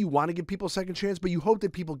 not that you want to give people a second chance, but you hope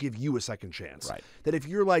that people give you a second chance. Right. That if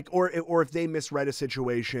you're like, or if they misread a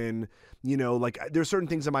situation, you know, like there's certain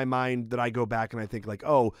things in my mind that I go back and I think like,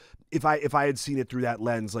 oh, if I had seen it through that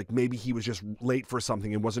lens, like maybe he was just late for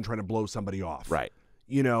something and wasn't trying to blow somebody off. Right.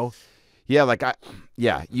 You know? Yeah,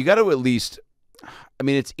 you got to at least, I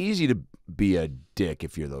mean, it's easy to be a dick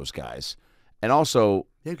if you're those guys. And also.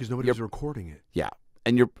 Yeah, because nobody's recording it. Yeah.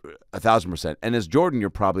 And you're 1,000%. And as Jordan,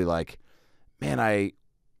 you're probably like, man,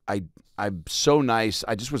 I'm so nice.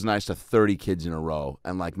 I just was nice to 30 kids in a row.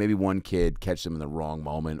 And like maybe one kid catch them in the wrong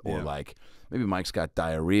moment. Or like maybe Mike's got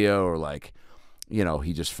diarrhea or like, you know,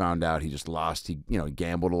 he just found out he just lost. He, you know, he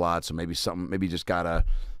gambled a lot. So maybe he just got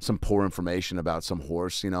some poor information about some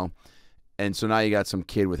horse, you know. And so now you got some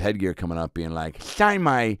kid with headgear coming up being like, sign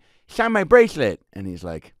my bracelet. And he's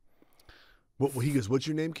like, he goes, what's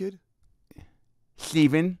your name, kid?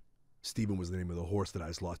 Steven. Steven was the name of the horse that I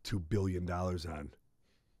just lost $2 billion on.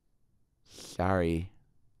 Sorry.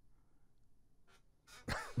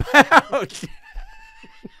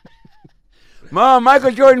 Mom,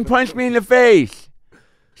 Michael Jordan punched me in the face.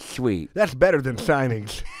 Sweet. That's better than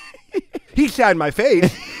signings. He signed my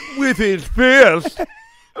face with his fist.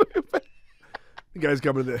 The guy's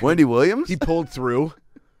coming to the Wendy Williams? He pulled through.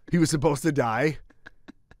 He was supposed to die.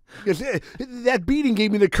 He goes, that beating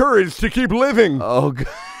gave me the courage to keep living. Oh,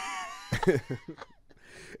 God.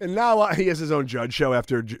 And now he has his own judge show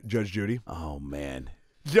after Judge Judy. Oh, man.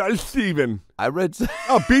 Judge Steven. I read.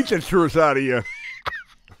 I'll beat the truth out of you.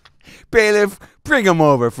 Bailiff, bring him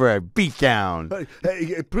over for a beatdown.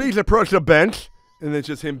 Hey, please approach the bench. And then it's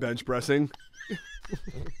just him bench pressing.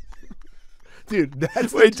 Dude,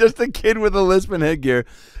 that's just a kid with a lisp and headgear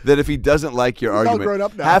that if he doesn't like your argument, all grown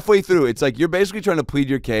up now. halfway through, it's like you're basically trying to plead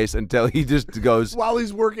your case until he just goes. While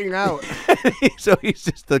he's working out. So he's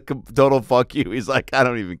just a total fuck you. He's like, I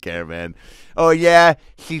don't even care, man. Oh, yeah,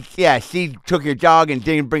 she took your dog and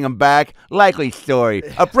didn't bring him back. Likely story.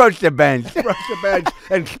 Approach the bench. Approach the bench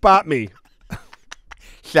and spot me.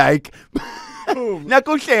 Psych.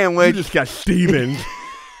 Knuckle sandwich. You just got Stevens.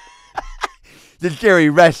 The Jerry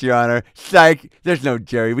rests, Your Honor. Psych. There's no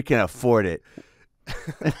Jerry. We can't afford it.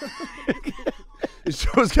 The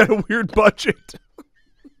show's got a weird budget.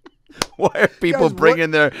 Why are people bringing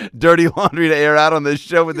their dirty laundry to air out on this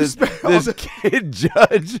show with this kid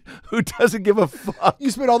judge who doesn't give a fuck? You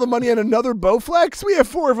spent all the money on another Bowflex? We have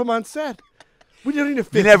 4 of them on set. We don't need a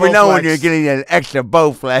 5th You never Bowflex. know when you're getting an extra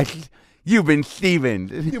Bowflex. You've been Steven.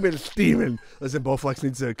 You've been Steven. Listen, Bowflex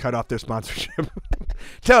needs to cut off their sponsorship.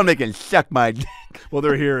 Tell them they can suck my dick. Well,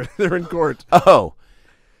 they're here. They're in court. Oh.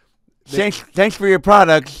 Thanks for your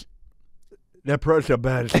products. Approach the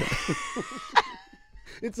bench.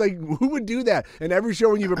 It's like, who would do that? And every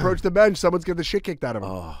show when you've approached the bench, someone's got the shit kicked out of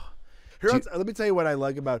them. Oh. Let me tell you what I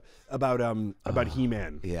like about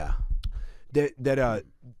HE-MAN. Yeah. Did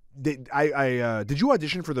you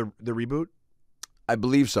audition for the reboot? I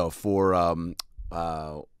believe so. For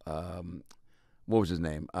what was his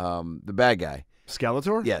name? The bad guy.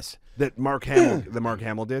 Skeletor? Yes. That Mark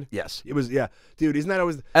Hamill did? Yes. It was, yeah. Dude, isn't that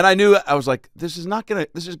always... And I knew, I was like, this is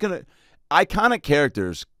gonna, iconic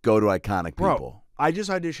characters go to iconic people. Bro, I just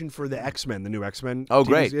auditioned for the X-Men, the new X-Men. Oh, TV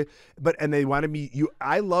great. series. And they wanted me,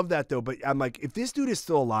 I love that though, but I'm like, if this dude is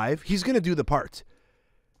still alive, he's going to do the part.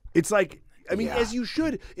 It's like, I mean, as you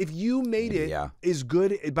should. If you made it as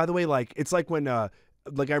good, by the way, like, it's like when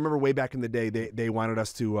like I remember way back in the day, they wanted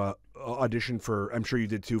us to audition for, I'm sure you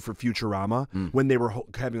did too, for Futurama when they were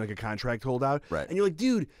having like a contract holdout. Right. And you're like,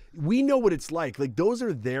 dude, we know what it's like. Like those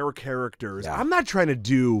are their characters. I'm not trying to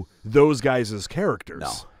do those guys as characters.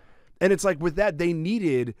 No. And it's like with that, they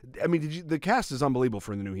needed, I mean, the cast is unbelievable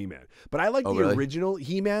for the new He-Man. But I like the original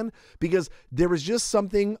He-Man because there was just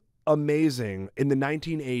something amazing in the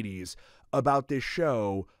 1980s about this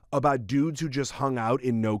show about dudes who just hung out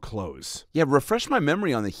in no clothes. Yeah, refresh my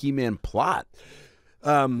memory on the He-Man plot.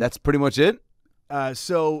 That's pretty much it?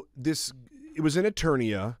 So it was in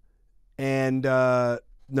Eternia, and no,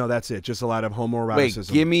 that's it. Just a lot of homoeroticism.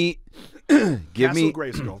 Wait, give me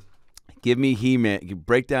Grayskull. Give me He-Man.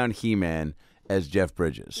 Break down He-Man as Jeff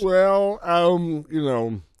Bridges. Well, you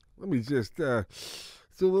know, let me just.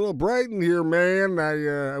 It's a little bright in here, man.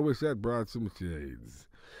 I wish I'd brought some shades.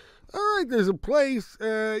 All right, there's a place,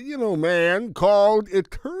 you know, man, called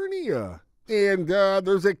Eternia, and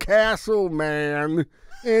there's a castle, man,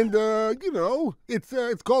 and you know,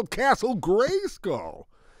 it's called Castle Grayskull.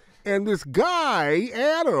 And this guy,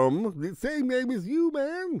 Adam, the same name as you,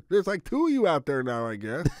 man. There's like two of you out there now, I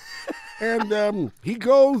guess. And he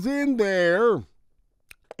goes in there,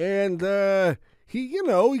 and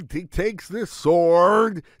he takes this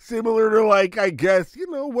sword, similar to like, I guess,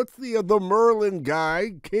 you know, what's the Merlin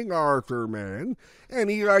guy, King Arthur, man. And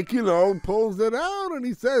he like, you know, pulls it out and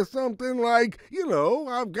he says something like, you know,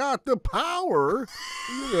 I've got the power,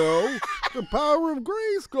 you know, the power of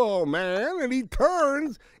Grayskull, man. And he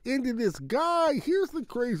turns into this guy. Here's the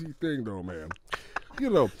crazy thing though, man. You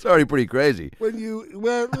know, it's already pretty crazy. When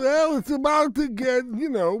well, it's about to get, you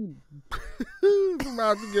know, it's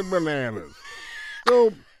about to get bananas.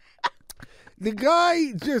 So the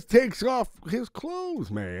guy just takes off his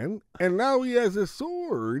clothes, man, and now he has a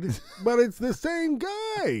sword, but it's the same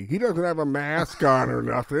guy. He doesn't have a mask on or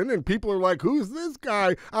nothing, and people are like, who's this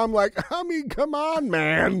guy? I'm like, I mean, come on,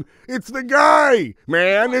 man. It's the guy,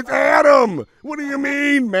 man. It's Adam. What do you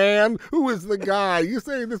mean, man? Who is the guy? You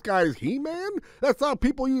say this guy is He-Man? That's how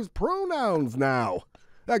people use pronouns now.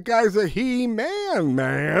 That guy's a He-Man,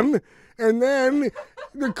 man. And then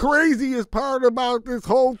the craziest part about this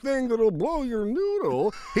whole thing that'll blow your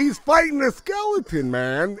noodle, he's fighting a skeleton,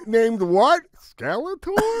 man, named what?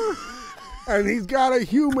 Skeletor? And he's got a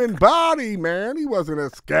human body, man. He wasn't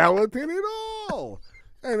a skeleton at all.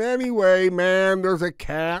 And anyway, man, there's a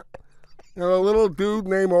cat and a little dude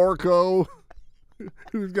named Orko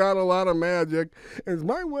who's got a lot of magic. Is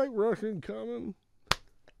my White Russian coming?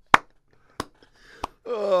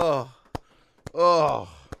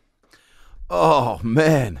 Oh,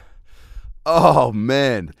 man. Oh,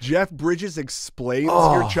 man. Jeff Bridges explains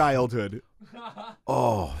your childhood.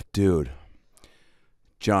 Oh, dude.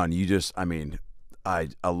 John, you just, I mean, I'm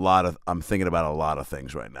thinking about a lot of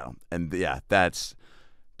things right now. And yeah, that's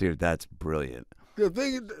brilliant. The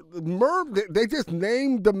thing, they just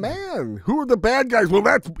named the man. Who are the bad guys?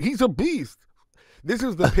 Well, he's a beast.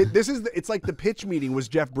 It's like the pitch meeting was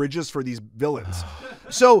Jeff Bridges for these villains.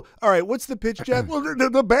 So, all right, what's the pitch, Jeff? Well,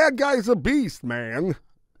 the bad guy's a beast, man.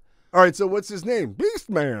 All right, so what's his name? Beast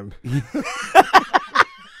Man.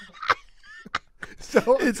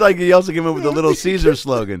 So it's like he also came up with the Little Caesar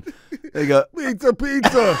slogan. They go, pizza,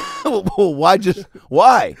 pizza.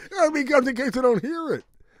 Why? Because in case you don't hear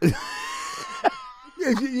it.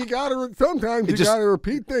 You gotta, sometimes you gotta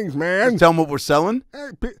repeat things, man. Just tell them what we're selling.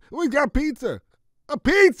 Hey, we got pizza. A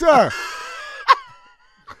pizza.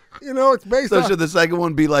 You know, it's based on. So should the second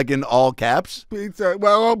one be like in all caps? Pizza.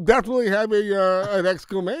 Well, I'll definitely have an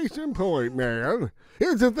exclamation point, man.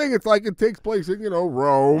 Here's the thing. It's like it takes place in, you know,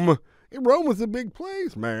 Rome. And Rome was a big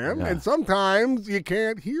place, man. Yeah. And sometimes you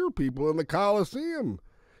can't hear people in the Colosseum.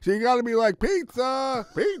 So you got to be like, pizza,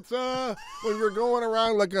 pizza, when you're going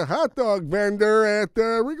around like a hot dog vendor at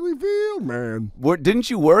Wrigley Field, man. Didn't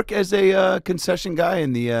you work as a concession guy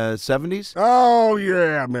in the 70s? Oh,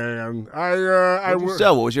 yeah, man. What did you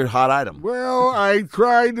sell? What was your hot item? Well, I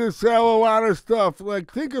tried to sell a lot of stuff.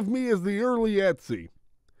 Like, think of me as the early Etsy.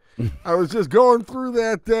 I was just going through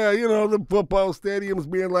that, the football stadiums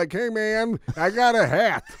being like, hey, man, I got a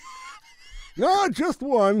hat. No, just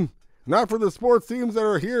one. Not for the sports teams that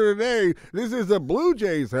are here today. This is a Blue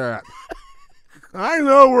Jays hat. I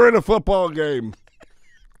know we're in a football game.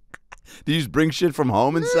 Do you just bring shit from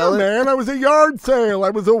home and sell it? Man, I was a yard sale. I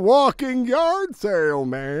was a walking yard sale,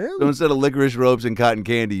 man. So instead of licorice ropes and cotton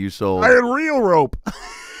candy, you sold... I had real rope.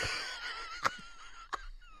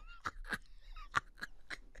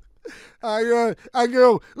 I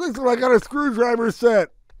go, listen, I got a screwdriver set.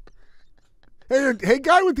 Hey,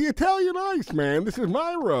 guy with the Italian ice, man, this is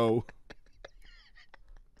my row.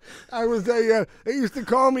 They used to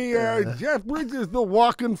call me Jeff Bridges, the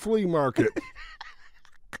walking flea market.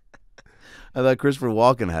 I thought Christopher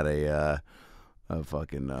Walken had a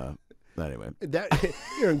fucking. Anyway, That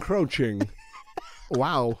you're encroaching.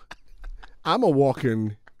 Wow, I'm a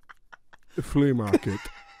walking flea market.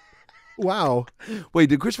 Wow. wait,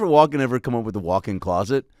 did Christopher Walken ever come up with the walk-in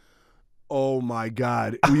closet? Oh my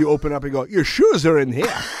God! You open up and go, your shoes are in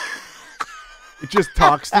here. It just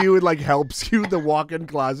talks to you and like helps you. The walk-in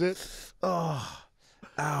closet. Oh,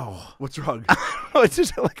 ow! What's wrong? It's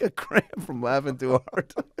just like a cramp from laughing too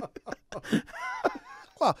hard.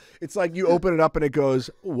 Well, it's like you open it up and it goes,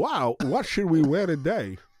 Wow, what should we wear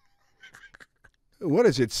today? What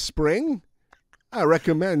is it, spring? I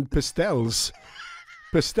recommend pastels.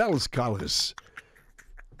 Pastels colors.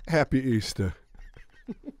 Happy Easter.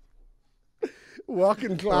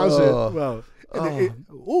 Walk-in closet. well,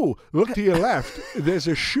 Ooh, look to your left. There's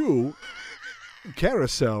a shoe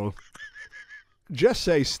carousel. Just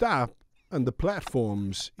say stop on the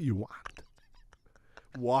platforms you want.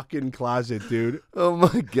 walk-in closet, dude. Oh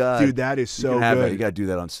my god, Dude, that is you so can have good. that. You got to do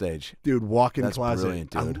that on stage. Dude, walk-in That's closet. brilliant,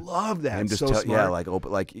 dude. I love that. And just so tell, smart. yeah, like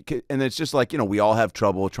open, like, and it's just like, you know, we all have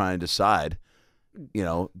trouble trying to decide. You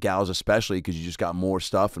know, gals especially, because you just got more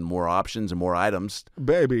stuff and more options and more items.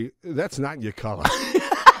 Baby, that's not your color.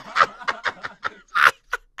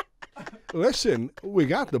 Listen, we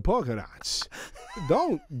got the polka dots.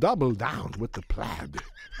 Don't double down with the plaid.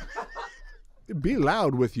 Be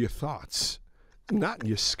loud with your thoughts, not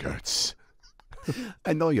your skirts.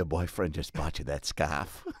 I know your boyfriend just bought you that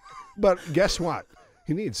scarf. But guess what?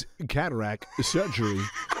 He needs cataract surgery.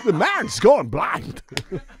 The man's going blind.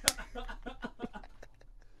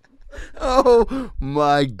 Oh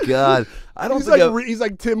my god! I don't He's think like, he's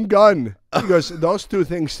like Tim Gunn. He goes, those two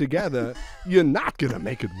things together, you're not going to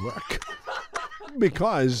make it work.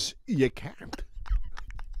 Because you can't.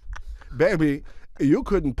 Baby, you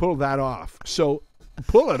couldn't pull that off. So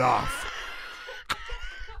pull it off.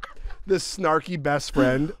 The snarky best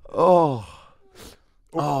friend. Oh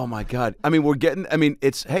my god! I mean, we're getting. I mean,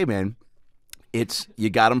 it's hey man, it's you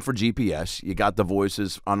got them for GPS. You got the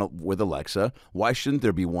voices on with Alexa. Why shouldn't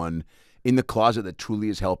there be one in the closet that truly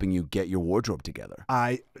is helping you get your wardrobe together?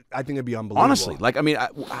 I think it'd be unbelievable. Honestly, like I mean,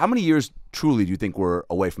 how many years truly do you think we're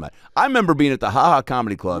away from that? I remember being at the Ha Ha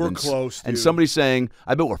Comedy Club. We're and, close, and dude. somebody saying,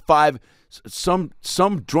 "I bet we're five." Some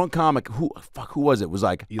drunk comic who was it? Was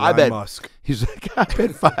like, I Elon bet Musk. He's like,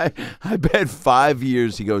 I bet 5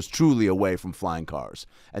 years he goes truly away from flying cars.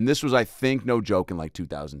 And this was, I think, no joke, in like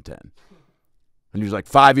 2010. And he was like,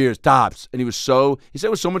 5 years tops. And he said it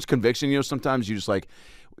with so much conviction. You know, sometimes you just like,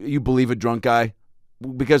 you believe a drunk guy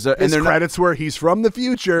because and His they're credits were he's from the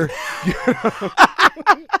future.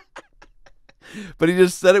 but he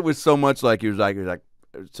just said it with so much like he was like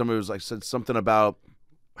somebody was like said something about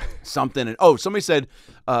something, and somebody said,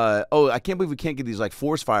 I can't believe we can't get these like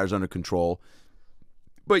forest fires under control,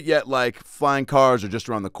 but yet like flying cars are just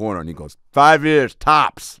around the corner. And he goes, 5 years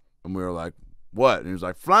tops. And we were like, what? And he was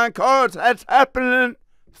like, flying cars, that's happening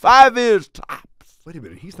 5 years tops. Wait a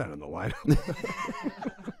minute, he's not on the line.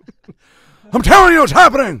 I'm telling you, it's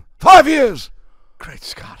happening 5 years. Great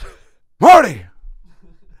Scott. Morty.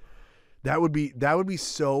 That would be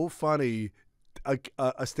so funny.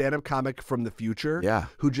 A stand-up comic from the future, Yeah.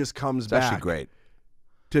 who just comes It's back, actually great.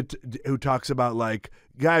 who talks about like,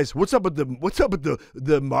 guys, what's up with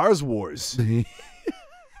the Mars Wars?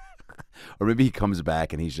 Or maybe he comes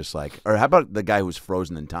back and he's just like, or how about the guy who's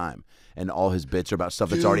frozen in time and all his bits are about stuff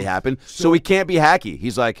that's already happened, so he can't be hacky.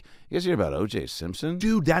 He's like, you guys hear about O.J. Simpson?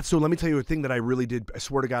 Dude, so let me tell you a thing that I really did. I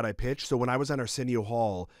swear to God, I pitched. So when I was on Arsenio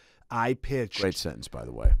Hall, I pitched. Great sentence, by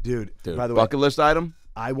the way. Dude. By the way, bucket list item?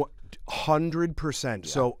 I 100%.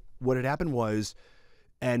 So what had happened was,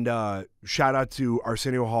 and shout out to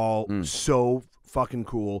Arsenio Hall, so fucking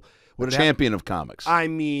cool. What had Champion of comics. I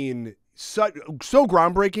mean, so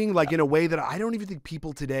groundbreaking, like in a way that I don't even think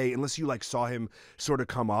people today, unless you like saw him sort of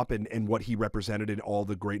come up and what he represented and all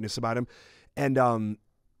the greatness about him. And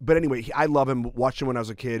but anyway, I love him. Watched him when I was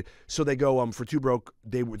a kid. So they go for Two Broke.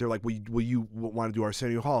 They're like, will you want to do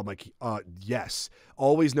Arsenio Hall? I'm like, yes.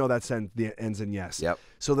 Always know that ends in yes. Yep.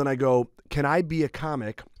 So then I go, can I be a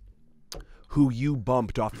comic who you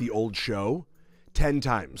bumped off the old show 10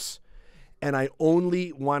 times? And I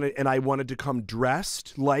wanted to come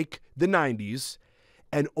dressed like the 90s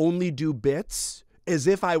and only do bits as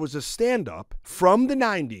if I was a stand-up from the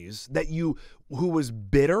 90s who was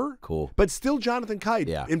bitter, Cool. but still Jonathan Kite,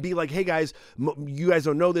 Yeah. and be like, hey guys, you guys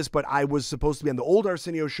don't know this, but I was supposed to be on the old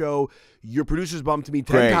Arsenio show. Your producers bumped me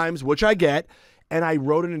 10 Great. times, which I get, and I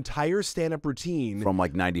wrote an entire stand-up routine. From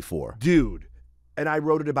like 94. Dude, and I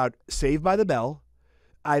wrote it about Saved by the Bell,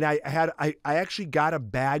 I actually got a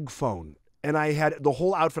bag phone. And I had the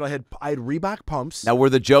whole outfit. I had Reebok pumps. Now, were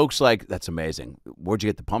the jokes like, that's amazing? Where'd you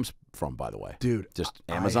get the pumps from, by the way? Dude. Just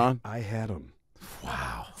Amazon? I had them.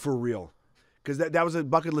 Wow. For real. Because that was a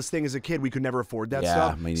bucket list thing as a kid. We could never afford that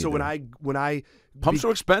stuff. Me so neither. when I Pumps were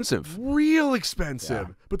expensive. real expensive.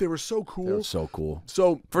 Yeah. But they were so cool. They were so cool.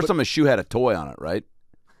 So First time a shoe had a toy on it, right?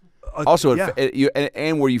 Also, yeah.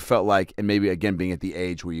 and where you felt like, and maybe, again, being at the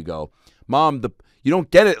age where you go, Mom, you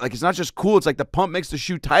don't get it. Like, it's not just cool. It's like the pump makes the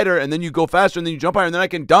shoe tighter, and then you go faster, and then you jump higher, and then I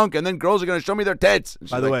can dunk, and then girls are going to show me their tits.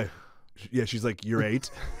 By the way, yeah, she's like, you're 8.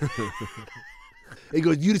 He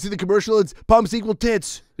goes, you see the commercial? It's pumps equal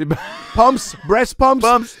tits. Pumps, breast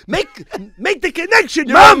pumps. Make the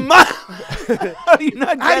connection, Mom. How do you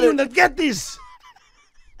not How get do you it? not get this?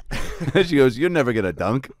 She goes, you're never going to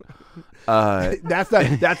dunk. That's the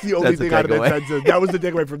only That's the thing out of that takeaway. sentence. That was the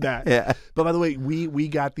takeaway from that. Yeah. But by the way, we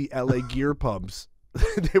got the LA Gear pumps.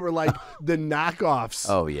 They were like the knockoffs.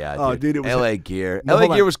 Oh, yeah, dude. Oh, dude, it was LA Gear. No, LA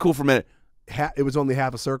hold Gear on. was cool for a minute. It was only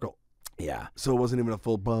half a circle, Yeah. so it wasn't even a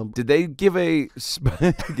full pump. Did they give a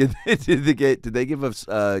did they give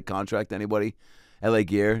a contract to anybody? LA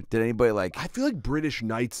Gear? Did anybody like I feel like British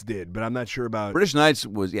Knights did, but I'm not sure about. British Knights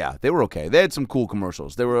was they were okay. They had some cool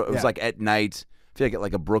commercials. It was Yeah. like at night. I feel like at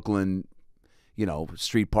like a Brooklyn,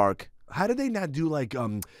 street park. How did they not do like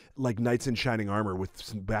Knights in Shining Armor with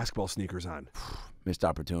some basketball sneakers on? Missed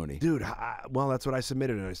opportunity. Dude, well, that's what I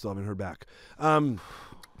submitted, and I still haven't heard back.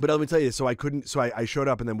 But let me tell you, so I couldn't. So I showed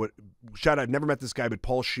up, and then shout out. I've never met this guy, but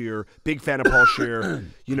Paul Scheer, big fan of Paul Scheer.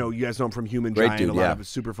 You guys know him from Human Great Giant. dude, a lot yeah. of a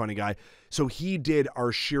super funny guy. So he did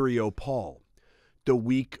our Sheerio Paul the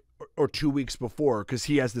week or 2 weeks before, because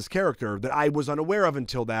he has this character that I was unaware of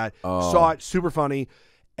until that. Oh. Saw it, super funny,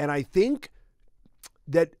 and I think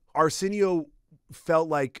that Arsenio felt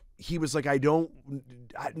like he was like, I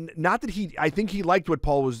think he liked what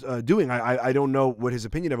Paul was doing. I don't know what his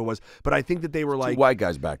opinion of it was, but I think that they were like Two white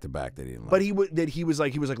guys back to back that he didn't like. but he was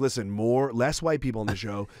like, listen, less white people on the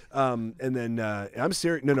show. And then I'm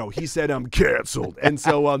serious. No, he said I'm canceled. And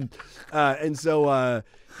so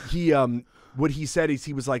he what he said is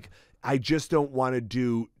he was like, I just don't want to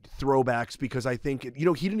do throwbacks because I think he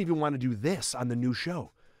didn't even want to do this on the new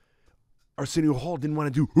show. Arsenio Hall didn't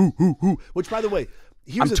want to do which, by the way,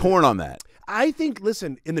 I'm torn on that. I think,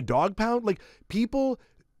 listen, in the dog pound, like people,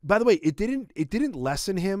 by the way, it didn't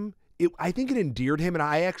lessen him. I think it endeared him, and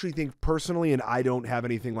I actually think personally, and I don't have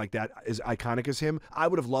anything like that as iconic as him. I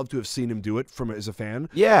would have loved to have seen him do it as a fan.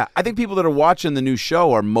 Yeah, I think people that are watching the new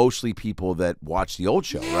show are mostly people that watch the old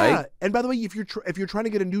show, right? And by the way, if you're trying to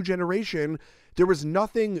get a new generation, there was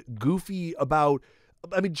nothing goofy about.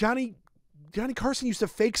 I mean, Johnny Carson used to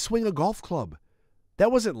fake swing a golf club.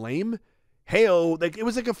 That wasn't lame. Hey-o, like it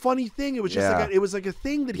was like a funny thing. It was just like it was like a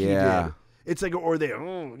thing that he did. It's like, or they,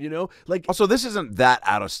 like. Also, this isn't that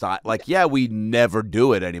out of style. Like, yeah, we never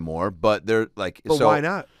do it anymore, but they're like, But so why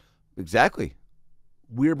not? Exactly.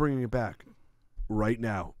 We're bringing it back right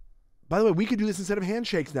now. By the way, we could do this instead of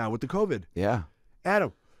handshakes now with the COVID. Yeah.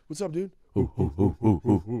 Adam, what's up, dude?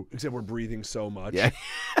 Except we're breathing so much. Yeah.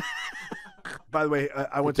 By the way,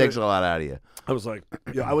 I went Takes a lot out of you. I was like,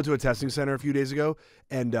 I went to a testing center a few days ago,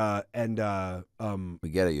 and We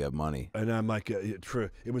get it. You have money. and I'm like,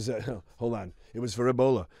 it was hold on, it was for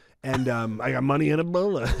Ebola, and I got money in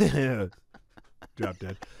Ebola. Drop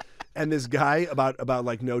dead. And this guy, about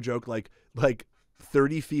like no joke, like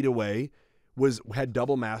 30 feet away, had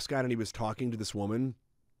double mask on, and he was talking to this woman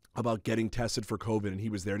about getting tested for COVID, and he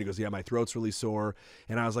was there, and he goes, yeah, my throat's really sore.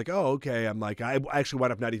 And I was like, oh, okay. I'm like, I actually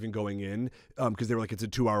wound up not even going in because they were like, it's a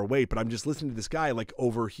 2-hour wait, but I'm just listening to this guy like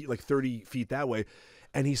 30 feet that way,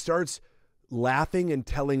 and he starts laughing and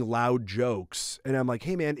telling loud jokes. And I'm like,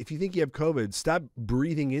 hey, man, if you think you have COVID, stop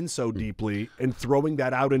breathing in so deeply and throwing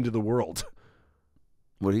that out into the world.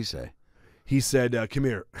 What did he say? He said, come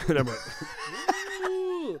here. And I'm like,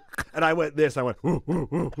 and I went,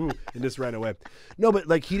 ooh, and just ran away. No, but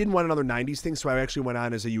like he didn't want another 90s thing, so I actually went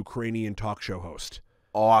on as a Ukrainian talk show host.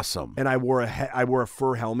 Awesome. And I wore a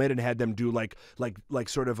fur helmet and had them do like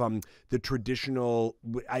sort of the traditional.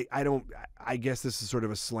 I guess this is sort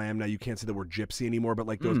of a slam now. You can't say the word gypsy anymore, but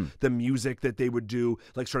like the music that they would do,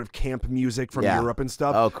 like sort of camp music from Europe and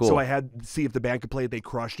stuff. Oh, cool. So I had to see if the band could play it. They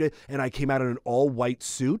crushed it, and I came out in an all white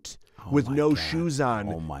suit with no shoes on.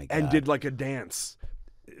 Oh my God. And did like a dance.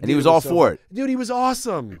 And he was all for it. Dude, he was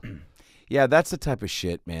awesome. Yeah, that's the type of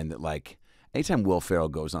shit, man, that like anytime Will Ferrell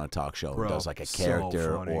goes on a talk show Bro, and does like a so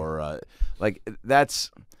character funny. or like that's,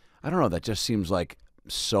 I don't know, that just seems like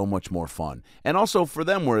so much more fun. And also for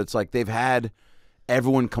them where it's like they've had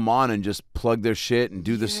everyone come on and just plug their shit and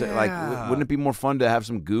do this. Like, wouldn't it be more fun to have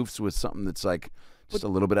some goofs with something that's like Just a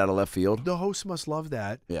little bit out of left field. The host must love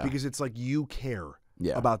that because it's like you care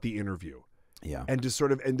about the interview. Yeah. And just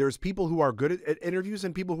sort of, and there's people who are good at interviews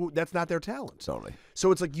and people who that's not their talent. Totally.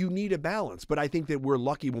 So it's like you need a balance. But I think that we're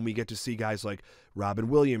lucky when we get to see guys like Robin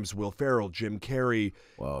Williams, Will Ferrell, Jim Carrey.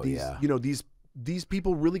 Well, these, you know, these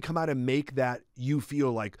people really come out and make that you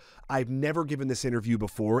feel like I've never given this interview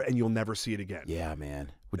before and you'll never see it again. Yeah,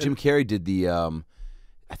 man. Well, Jim Carrey did the,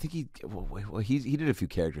 I think he did a few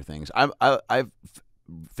character things. I've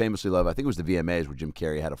famously love, I think it was the VMAs where Jim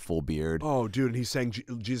Carrey had a full beard. Oh, dude, and he sang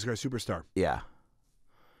Jesus Christ Superstar. Yeah.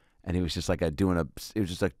 And he was just like it was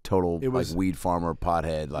just like total like weed farmer,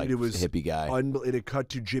 pothead, like hippie guy. It had cut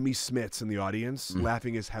to Jimmy Smits in the audience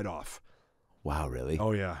laughing his head off. Wow, really?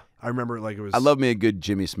 Oh, yeah. I remember like it was. I love me a good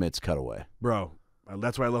Jimmy Smits cutaway. Bro,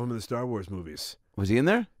 that's why I love him in the Star Wars movies. Was he in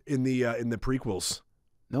there? In the prequels.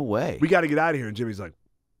 No way. We got to get out of here. And Jimmy's like.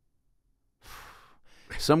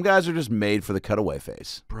 Some guys are just made for the cutaway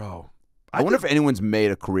face. Bro. I wonder if anyone's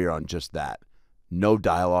made a career on just that. No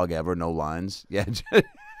dialogue ever, no lines. Yeah.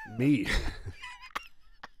 Me.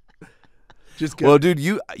 Well, dude,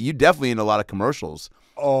 you definitely in a lot of commercials.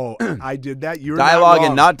 Oh, I did that. You're dialogue not wrong.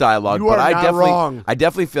 And not dialogue. You but are I not definitely, wrong. I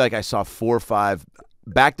definitely feel like I saw 4 or 5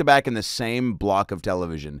 back to back in the same block of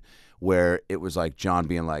television where it was like John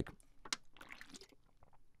being like,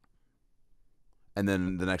 and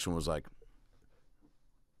then the next one was like.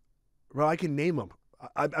 Bro, I can name them.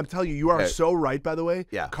 I'm telling you, you are so right, by the way.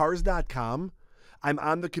 Yeah. Cars.com, I'm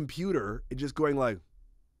on the computer and just going like.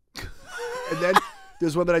 And then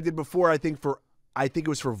there's one that I did before, I think it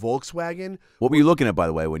was for Volkswagen. What were you looking at, by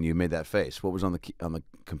the way, when you made that face? What was on the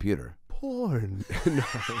computer? Porn.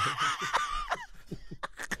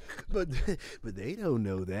 But they don't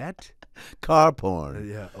know that. Car porn.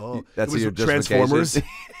 Yeah. Oh, that's your Transformers.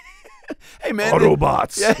 Hey man,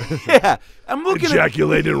 Autobots. Yeah. I'm looking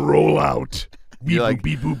ejaculate and roll out. Beep like, boop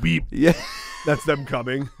beep boop beep. Yeah. That's them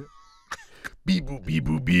coming. Beep boop beep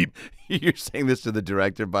boop beep. You're saying this to the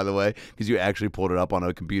director, by the way, because you actually pulled it up on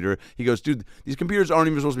a computer. He goes, dude, these computers aren't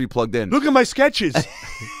even supposed to be plugged in. Look at my sketches.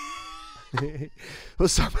 Will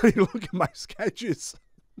somebody look at my sketches?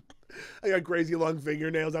 I got crazy long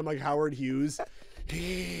fingernails. I'm like Howard Hughes.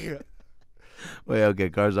 Wait, okay,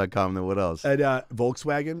 cars.com, then what else? At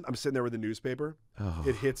Volkswagen, I'm sitting there with a newspaper. Oh.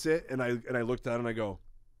 It hits it, and I look down and I go,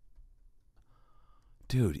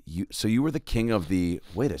 dude, you were the king of the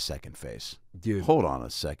wait a second face. Dude, hold on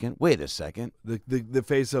a second. Wait a second. The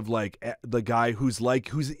face of like the guy who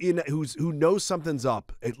knows something's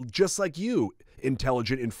up, just like you,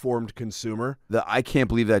 intelligent, informed consumer. The I can't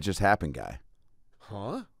believe that just happened guy.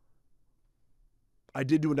 Huh? I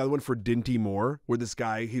did do another one for Dinty Moore, where this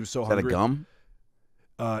guy, he was so hungry. Is that a gum?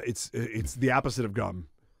 It's the opposite of gum.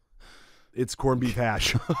 It's corned beef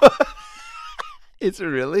hash. Is it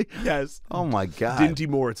really? Yes. Oh my God. Dinty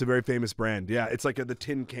Moore. It's a very famous brand. Yeah, it's like the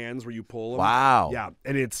tin cans where you pull them. Wow. Yeah,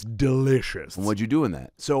 and it's delicious. And what'd you do in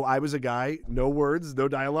that? So I was a guy, no words, no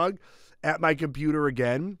dialogue, at my computer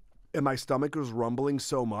again, and my stomach was rumbling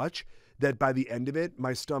so much that by the end of it,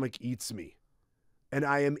 my stomach eats me. And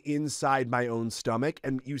I am inside my own stomach,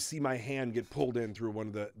 and you see my hand get pulled in through one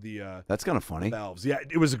of the that's kind of funny valves. Yeah,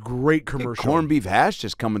 it was a great commercial. Corned beef hash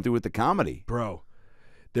just coming through with the comedy, bro.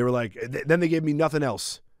 They were like, then they gave me nothing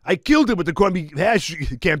else. I killed it with the corned beef hash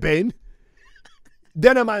campaign.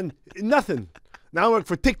 Then I'm on nothing. Now I work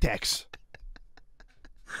for Tic Tacs.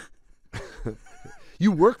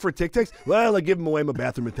 You work for Tic Tacs? Well, I give them away my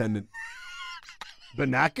bathroom attendant.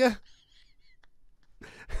 Banaka?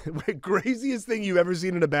 Craziest thing you've ever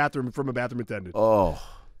seen in a bathroom from a bathroom attendant. Oh.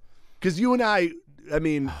 Because you and I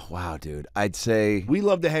mean. Oh, wow, dude. I'd say. We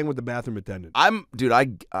love to hang with the bathroom attendant. I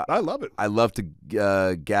love it. I love to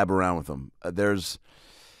gab around with them.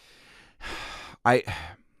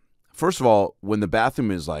 First of all, when the bathroom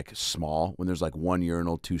is like small, when there's like one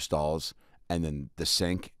urinal, 2 stalls, and then the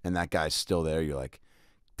sink, and that guy's still there, you're like,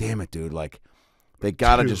 damn it, dude. Like, they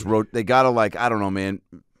gotta they gotta like, I don't know, man.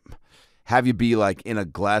 Have you be like in a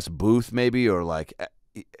glass booth maybe, or like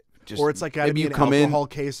or it's like maybe an alcohol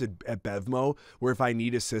case at Bevmo where if I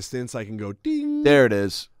need assistance I can go ding. There it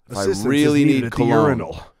is. If I really need cologne. The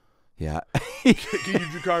urinal. Yeah.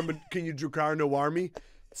 Can you Dracar Noir me?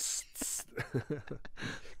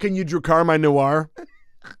 Can you Dracar my Noir?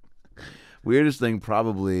 Weirdest thing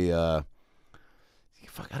probably I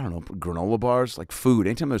don't know, granola bars, like food.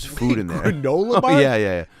 Anytime there's food in there. Granola bar? Oh,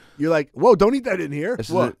 yeah. You're like, whoa, don't eat that in here.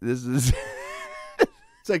 This It's is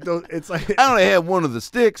like those. It's like I only have one of the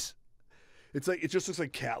sticks. It's like it just looks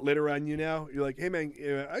like cat litter on you now. You're like, hey man,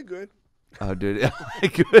 I good. Oh, dude, I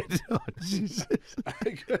good. Oh, Jesus. I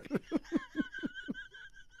good.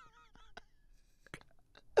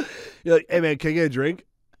 You're like, hey man, can I get a drink?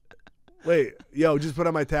 Wait, yo, just put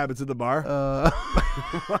on my tab. It's at the bar.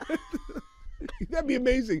 What? That'd be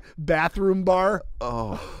amazing. Bathroom bar.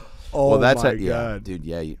 Oh, Oh well, that's my yeah, god, dude.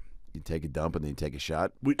 Yeah, you take a dump and then you take a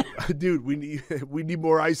shot. dude, we need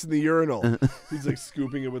more ice in the urinal. He's like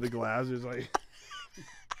scooping it with a glass. He's like,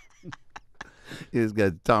 He's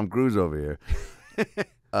got Tom Cruise over here.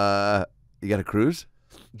 You got a cruise?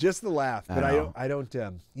 just the laugh, but I don't.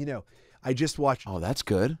 You know, I just watched. Oh, that's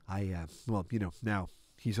good. Well, you know, now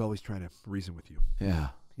he's always trying to reason with you. Yeah.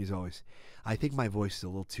 He's always. I think my voice is a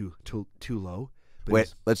little too low. But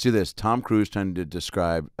Wait, let's do this. Tom Cruise trying to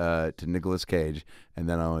describe to Nicolas Cage, and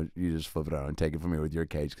then I want you just flip it out and take it from here with your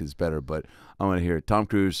Cage because it's better. But I want to hear Tom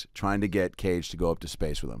Cruise trying to get Cage to go up to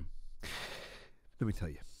space with him. Let me tell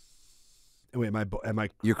you. Wait, am I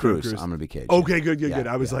Your Cruise. I'm gonna be Cage. Okay, good. Yeah,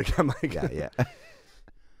 I was like, I'm like, yeah.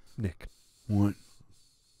 Nick, What?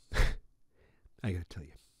 I gotta tell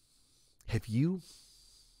you, have you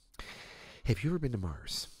ever been to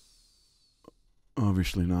Mars?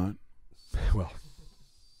 Obviously not. Well,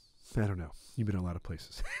 I don't know. You've been a lot of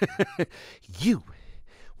places. You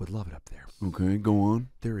would love it up there. Okay, go on.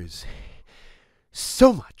 There is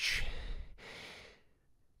so much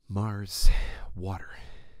Mars water.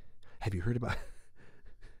 Have you heard about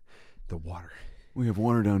the water? We have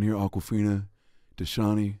water down here, Aquafina,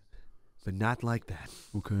 Dasani. But not like that.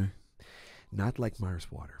 Okay. Not like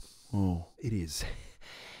Mars water. Oh, It is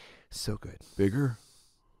so good. bigger?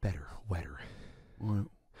 Better, wetter. What?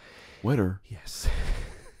 Wetter? Yes.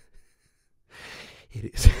 It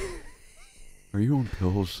is. Are you on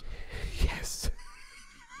pills? Yes.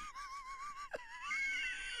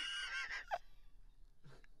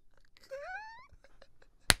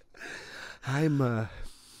 I'm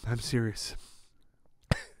serious.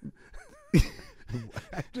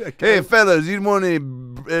 Hey, fellas, you want any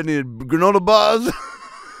granola bars?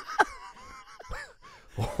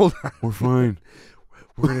 Hold on. We're fine.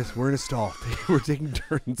 We're in a stall. We're taking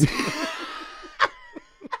turns.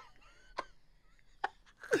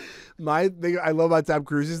 My thing I love about Tom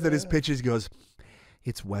Cruise is that his pitches goes,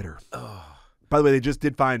 it's wetter. By the way, they just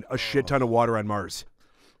did find a shit ton of water on Mars.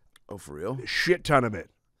 Oh, for real? A shit ton of it.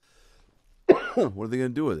 What are they gonna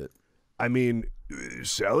do with it? I mean,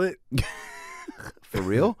 sell it? For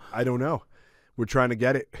real? I don't know. We're trying to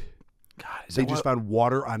get it. God, They just found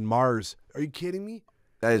water on Mars. Are you kidding me?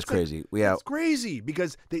 that is crazy. It's crazy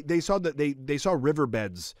because they saw that they saw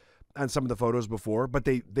riverbeds on some of the photos before, but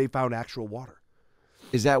they found actual water.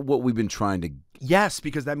 Is that what we've been trying to? Yes,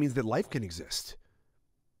 because that means that life can exist.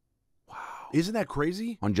 Wow. Isn't that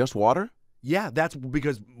crazy? On just water? Yeah, that's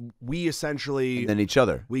because we essentially And then each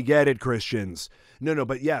other. we get it, Christians. No,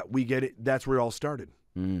 but yeah, we get it. That's where it all started.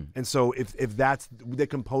 And so if that's the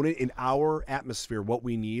component in our atmosphere, what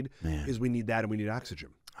we need is we need that and we need oxygen.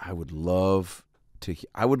 I would love to.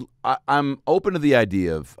 I'm open to the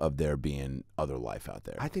idea of there being other life out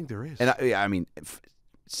there. I think there is. And I mean,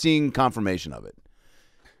 seeing confirmation of it.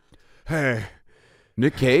 Hey,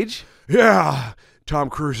 Nick Cage? yeah, Tom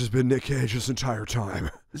Cruise has been Nick Cage this entire time.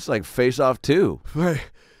 This is like Face Off 2. Hey,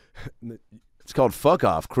 It's called Fuck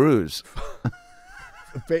Off Cruise.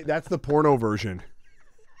 that's the porno version.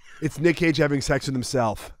 It's Nick Cage having sex with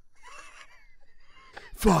himself.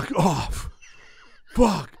 Fuck off.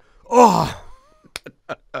 Fuck off.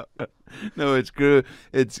 No, it's good.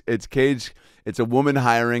 It's Cage. It's a woman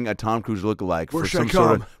hiring a Tom Cruise lookalike Where for should some I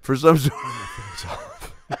sort come? of for some sort.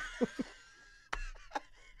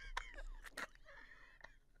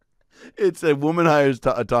 It's a woman hires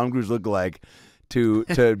a Tom Cruise lookalike to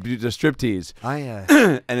striptease,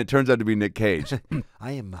 and it turns out to be Nick Cage.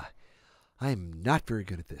 I am not very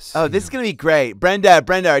good at this. Oh, this is gonna be great, Brenda.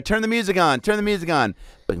 Turn the music on. Turn the music on.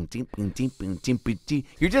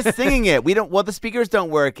 You're just singing it. We don't. Well, the speakers don't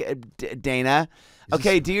work, Dana.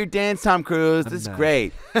 Okay, do your dance, Tom Cruise. This is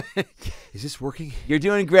great. Is this working? You're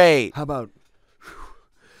doing great. How about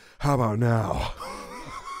now?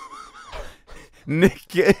 Nick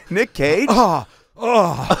Cage?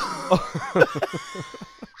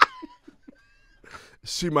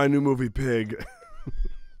 See my new movie, Pig.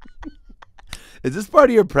 Is this part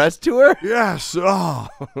of your press tour? Yes. Oh,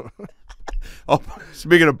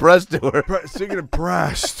 speaking of press tour. Speaking of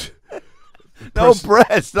breast. No,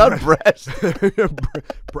 breast, not breast.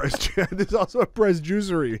 Breast. There's also a breast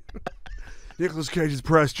juicery. Nicolas Cage's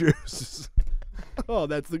breast juice. Oh,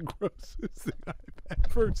 that's the grossest thing I've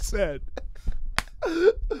ever said.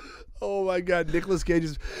 Oh my God, Nicolas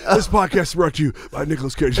Cage's. This podcast is brought to you by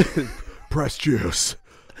Nicolas Cage's breast juice.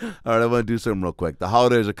 All right, I want to do something real quick. The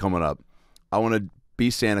holidays are coming up. I want to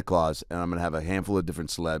be Santa Claus, and I'm going to have a handful of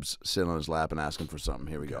different celebs sit on his lap and ask him for something.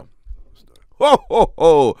 Here we go. Ho, ho,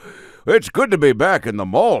 ho. It's good to be back in the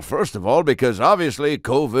mall, first of all, because obviously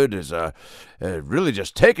COVID is really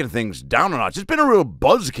just taking things down a notch. It's been a real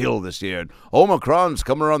buzzkill this year. Omicron's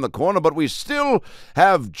coming around the corner, but we still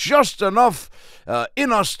have just enough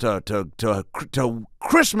in us to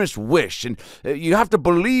Christmas wish, and you have to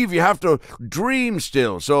believe, you have to dream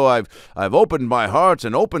still. So I've opened my heart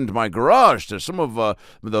and opened my garage to some of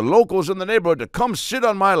the locals in the neighborhood to come sit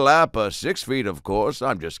on my lap, 6 feet, of course.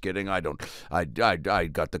 I'm just kidding. I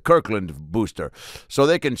got the Kirkland booster, so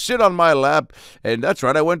they can sit on my lap. And that's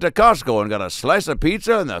right, I went to Costco and got a slice of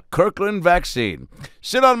pizza and the Kirkland vaccine.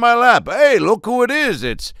 Sit on my lap. Hey, look who it is.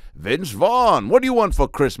 It's Vince Vaughn. What do you want for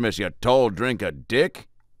Christmas, you tall drink of dick?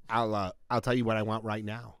 I'll tell you what I want right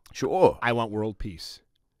now. Sure. I want world peace.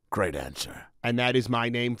 Great answer. And that is my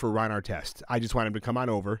name for Ron Artest. I just want him to come on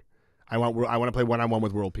over. I want to play one-on-one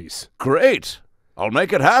with world peace. Great. I'll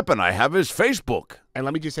make it happen. I have his Facebook. And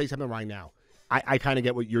let me just say something right now. I kind of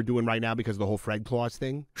get what you're doing right now because of the whole Fred Claus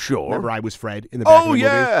thing. Sure. Remember, I was Fred in the back of the movie?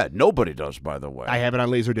 Yeah. Nobody does, by the way. I have it on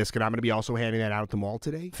Laserdisc, and I'm going to be also handing that out at the mall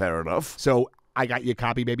today. Fair enough. So I got you a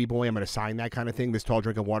copy, baby boy. I'm going to sign that kind of thing. This tall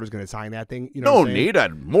drink of water is going to sign that thing. You know No need.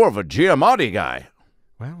 I'm more of a Giamatti guy.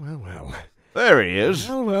 Well. There he is.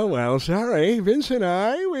 Well, sorry. Vince and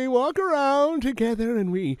I, we walk around together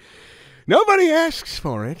and nobody asks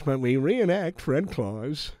for it, but we reenact Fred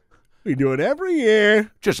Claus. We do it every year.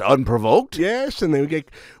 Just unprovoked? Yes, and then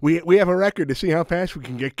we have a record to see how fast we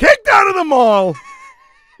can get kicked out of the mall.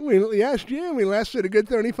 Last year, we lasted a good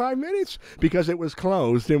 35 minutes because it was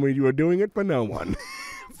closed and we were doing it for no one.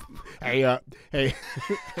 Hey,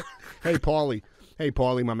 Paulie. Hey,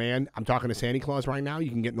 Paulie, my man. I'm talking to Santa Claus right now. You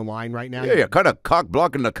can get in the line right now. Yeah, you're kind of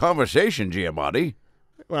cock-blocking the conversation, Giamatti.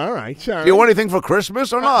 Well, all right, sorry. Do you want anything for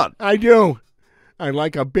Christmas or not? I do. I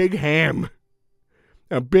like a big ham.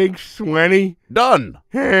 A big, sweaty Done.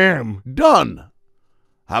 ham. Done.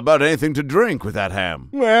 How about anything to drink with that ham?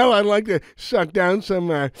 Well, I'd like to suck down some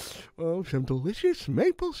delicious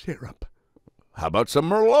maple syrup. How about some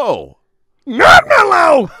Merlot? Not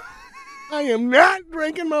Merlot! I am not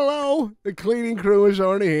drinking Merlot. The cleaning crew is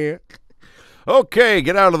already here. Okay,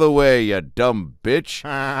 get out of the way, you dumb bitch.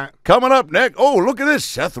 Coming up next. Oh, look at this,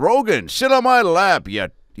 Seth Rogen. Sit on my lap, you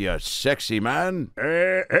sexy man.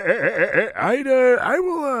 I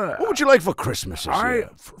will. What would you like for Christmas this year?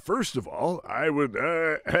 First of all, I would.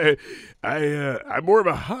 I'm more of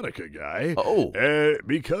a Hanukkah guy. Oh,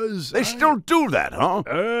 because they still do that, huh?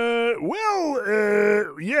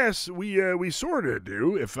 Yes, we sort of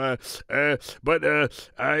do. But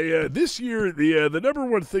this year the number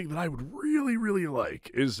one thing that I would really like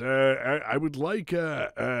is I would like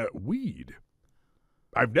weed.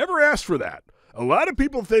 I've never asked for that. A lot of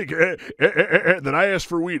people think that I ask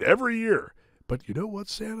for weed every year. But you know what,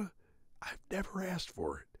 Santa? I've never asked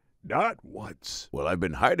for it. Not once. Well, I've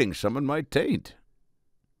been hiding some in my taint.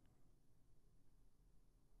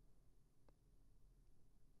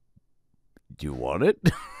 Do you want it?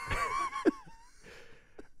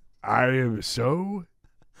 I am so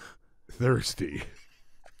thirsty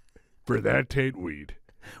for that taint weed.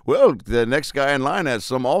 Well, the next guy in line has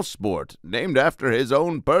some all-sport named after his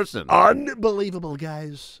own person. Unbelievable,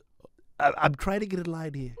 guys. I'm trying to get in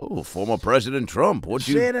line here. Oh, former President Trump. What'd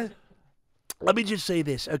you... Santa, let me just say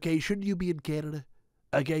this, okay? Shouldn't you be in Canada?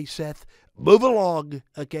 Okay, Seth? Move along,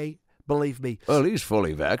 okay? Believe me. Well, he's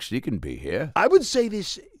fully vaxxed. He can be here. I would say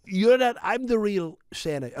this. You're not. I'm the real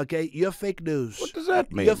Santa, okay? You're fake news. What does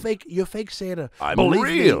that mean? You're fake Santa. I'm Believe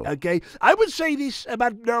real. Me, okay? I would say this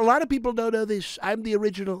about a lot of people don't know this. I'm the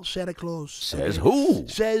original Santa Claus. Says okay? who?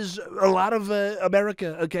 Says a lot of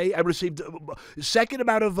America, okay? I received second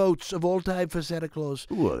amount of votes of all time for Santa Claus.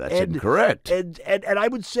 Ooh, that's incorrect. And I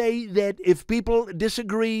would say that if people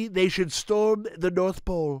disagree, they should storm the North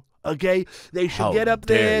Pole. Okay, they should get up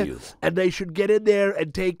there and they should get in there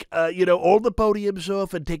and take, all the podiums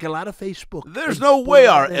off and take a lot of Facebook. There's no way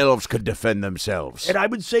our elves could defend themselves. And I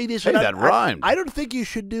would say this. Hey, that rhymed. I don't think you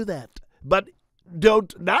should do that, but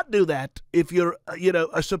don't not do that if you're,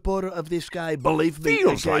 a supporter of this guy. Believe me.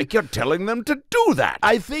 Feels like you're telling them to do that.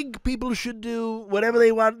 I think people should do whatever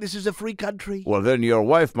they want. This is a free country. Well, then your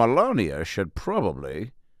wife Melania should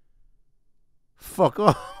probably fuck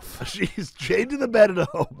off. She's chained to the bed at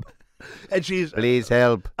home. And she's... Please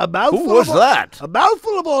help. A mouthful Who was that? A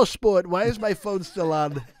mouthful of all sport. Why is my phone still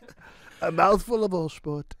on? A mouthful of all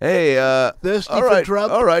sport. Hey, thirsty all for right,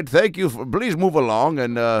 Trump? All right, thank you. Please move along,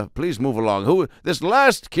 and please move along. Who? This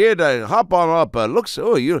last kid, hop on up. Looks,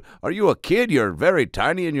 are you a kid? You're very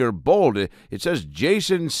tiny and you're bold. It says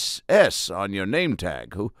Jason S. on your name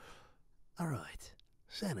tag. Who? All right.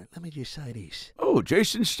 Santa, let me just say this. Oh,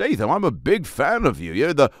 Jason Statham, I'm a big fan of you.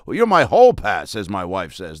 You're my hall pass, as my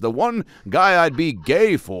wife says. The one guy I'd be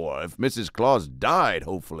gay for if Mrs. Claus died,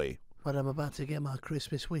 hopefully. But I'm about to get my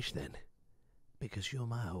Christmas wish then. Because you're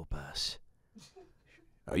my hall pass.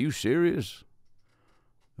 Are you serious?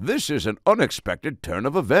 This is an unexpected turn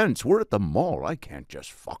of events. We're at the mall. I can't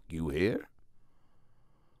just fuck you here.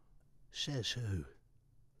 Says who?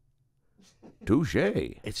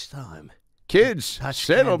 Touché. It's time. Kids, Touch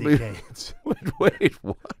Santa will candy be... canes. Wait,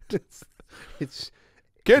 what? It's...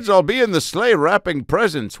 Kids, I'll be in the sleigh wrapping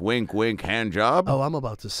presents. Wink, wink, hand job. Oh, I'm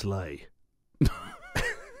about to slay.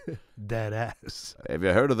 Dead ass. Have you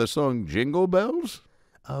heard of the song Jingle Bells?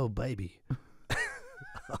 Oh, baby.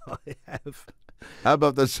 I have. How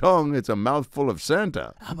about the song It's a Mouthful of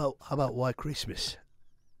Santa? How about White Christmas?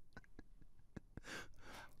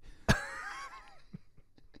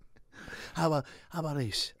 How about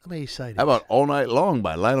this? Let me say this. How about All Night Long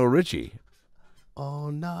by Lionel Richie? All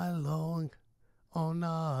night long, all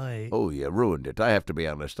night. Oh, you ruined it. I have to be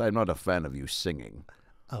honest. I'm not a fan of you singing.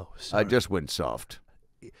 Oh, sorry. I just went soft.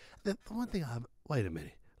 The one thing wait a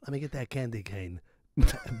minute. Let me get that candy cane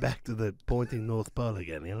back to the pointing North Pole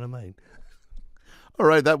again. You know what I mean? All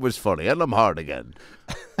right, that was funny. And I'm hard again.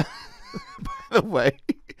 By the way,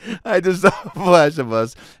 I just saw a flash of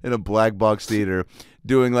us in a black box theater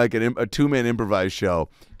doing like a two-man improvised show,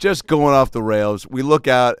 just going off the rails. We look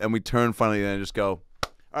out and we turn finally and just go,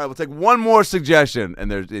 all right, we'll take one more suggestion. And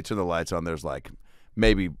they turn the lights on. There's like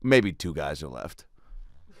maybe two guys are left.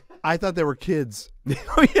 I thought they were kids.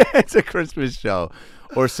 Oh, yeah, it's a Christmas show.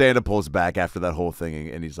 Or Santa pulls back after that whole thing,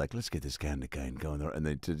 and he's like, let's get this candy cane going there. And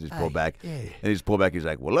they just pull back. Yeah. And he just pull back. He's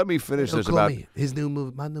like, well, let me finish this Call about... me. His new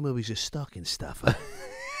movie, my new movie's just stocking stuff.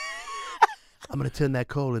 I'm going to turn that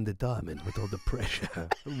coal into diamond with all the pressure.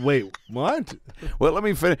 Wait, what? Well, let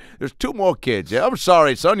me finish. There's two more kids. Yeah, I'm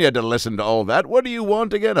sorry, son. You had to listen to all that. What do you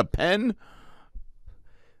want again? A pen?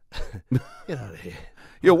 Get out of here.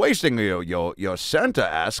 You're wasting your Santa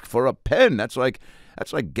ask for a pen. That's like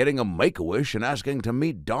getting a Make-A-Wish and asking to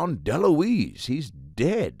meet Don DeLuise. He's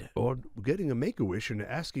dead. Or getting a Make-A-Wish and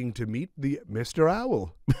asking to meet the Mr.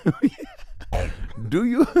 Owl. Do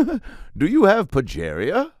you have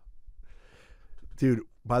Pageria? Dude,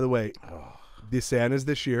 by the way, the Santas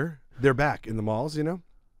this year, they're back in the malls, you know?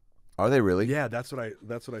 Are they really? Yeah, that's what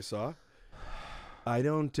I saw. I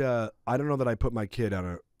don't know that I put my kid on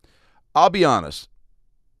a... I'll be honest.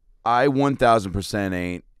 I 1,000%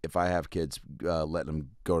 ain't, if I have kids, letting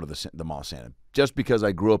them go to the mall Santa. Just because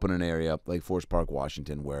I grew up in an area like Forest Park,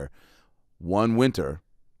 Washington, where one winter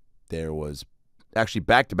there was actually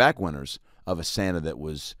back-to-back winters of a Santa that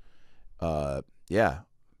was,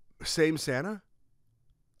 Same Santa?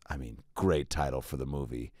 I mean, great title for the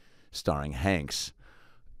movie, starring Hanks.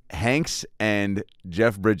 Hanks and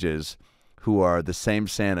Jeff Bridges, who are the same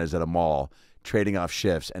Santas at a mall, trading off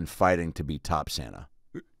shifts and fighting to be top Santa.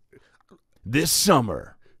 This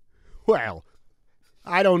summer. Well,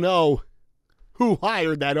 I don't know who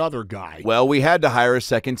hired that other guy. Well, we had to hire a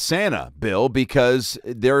second Santa, Bill, because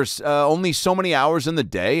there's only so many hours in the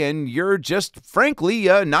day, and you're just, frankly,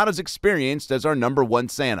 not as experienced as our number one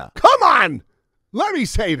Santa. Come on! Let me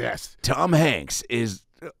say this. Tom Hanks is...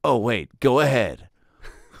 Oh, wait. Go ahead.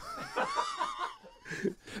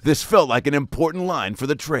 This felt like an important line for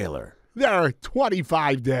the trailer. There are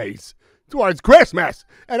 25 days towards Christmas,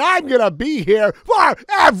 and I'm going to be here for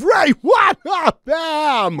every one of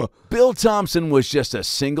them. Bill Thompson was just a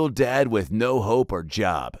single dad with no hope or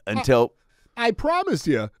job until... I promise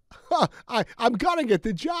you, I'm going to get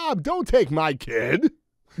the job. Don't take my kid.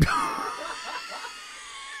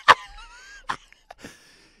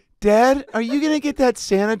 Dad, are you going to get that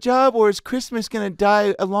Santa job, or is Christmas going to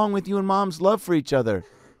die along with you and Mom's love for each other?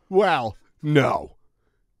 Well, no.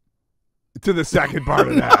 To the second part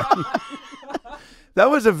of that.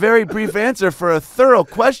 That was a very brief answer for a thorough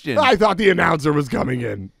question. I thought the announcer was coming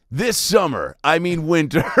in. This summer, I mean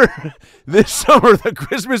winter. This summer, the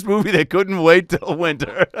Christmas movie that couldn't wait till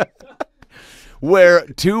winter. Where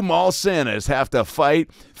two mall Santas have to fight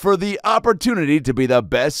for the opportunity to be the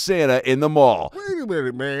best Santa in the mall. Wait a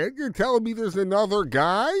minute, man. You're telling me there's another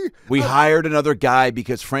guy? We hired another guy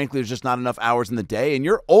because, frankly, there's just not enough hours in the day. And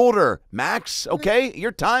you're older, Max, okay?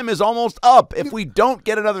 Your time is almost up. If we don't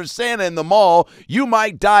get another Santa in the mall, you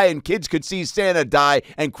might die and kids could see Santa die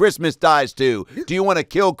and Christmas dies too. Do you want to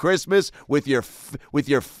kill Christmas with your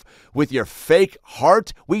fake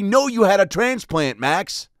heart? We know you had a transplant,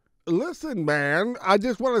 Max. Listen, man, I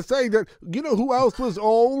just want to say that, you know who else was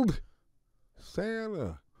old?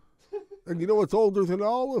 Santa. And you know what's older than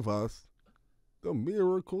all of us? The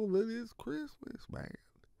miracle that is Christmas, man.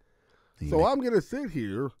 So I'm going to sit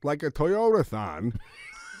here like a Toyota-thon.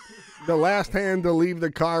 The last hand to leave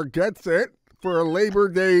the car gets it for a Labor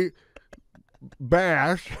Day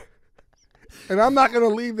bash. And I'm not going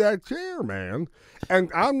to leave that chair, man.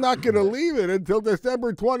 And I'm not going to leave it until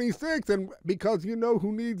December 26th. And because you know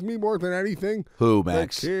who needs me more than anything? Who,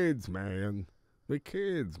 Max? The kids, man. The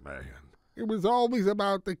kids, man. It was always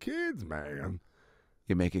about the kids, man.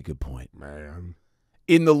 You make a good point. Man.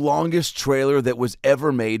 In the longest trailer that was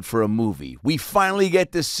ever made for a movie, we finally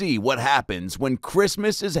get to see what happens when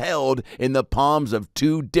Christmas is held in the palms of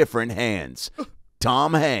two different hands.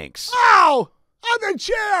 Tom Hanks. Ow! On the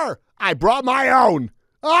chair! I brought my own.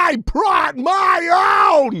 I brought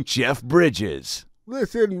my own! Jeff Bridges.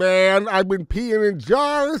 Listen, man, I've been peeing in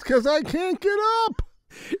jars because I can't get up.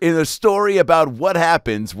 In a story about what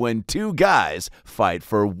happens when two guys fight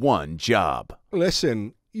for one job.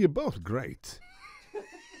 Listen, you're both great.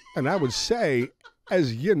 And I would say,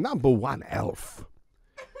 as your number one elf,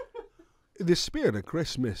 the spirit of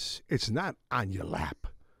Christmas, it's not on your lap.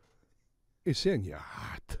 It's in your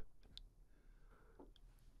heart.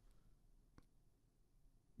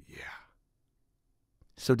 Yeah.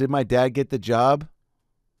 So did my dad get the job?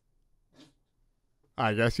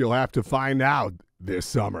 I guess you'll have to find out this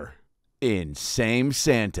summer. In Same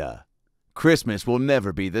Santa. Christmas will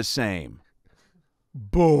never be the same.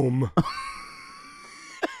 Boom.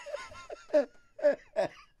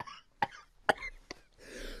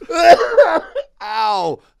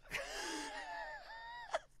 Ow.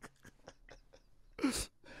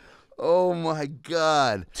 Oh, my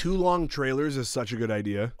God. Too long trailers is such a good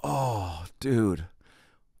idea. Oh, dude.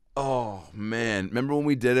 Oh, man. Remember when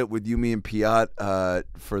we did it with you, me, and Piat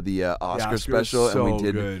for the Oscar special? So and we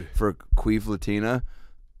did good. for Queef Latina?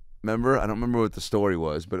 Remember? I don't remember what the story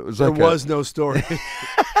was, but it was like There was no story.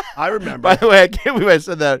 I remember. By the way, I can't believe I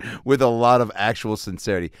said that with a lot of actual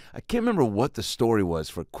sincerity. I can't remember what the story was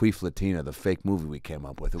for Queef Latina, the fake movie we came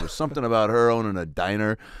up with. It was something about her owning a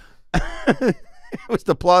diner. It was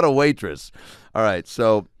the plot of Waitress. All right,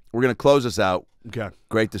 so we're going to close this out. Okay.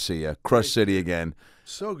 Great to see you. Crush City again.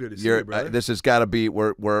 So good to see you, brother. This has got to be,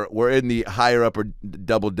 we're in the higher upper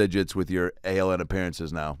double digits with your ALN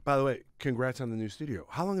appearances now. By the way, congrats on the new studio.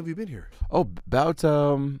 How long have you been here? Oh, about,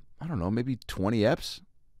 I don't know, maybe 20 eps?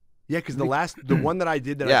 Yeah, because the one that I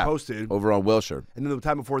did that Yeah, I posted, over on Wilshire. and then the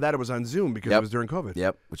time before that it was on Zoom because it was during COVID.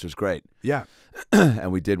 Yep, which was great. Yeah. And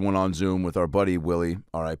we did one on Zoom with our buddy Willie,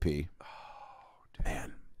 R.I.P. Oh,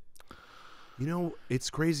 man. You know, it's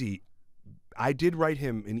crazy. I did write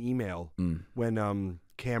him an email when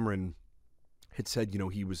Cameron had said,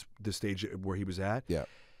 he was the stage where he was at. Yeah.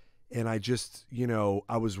 And I just,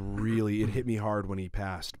 I was really, it hit me hard when he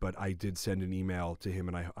passed, but I did send an email to him,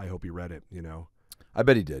 and I hope he read it, I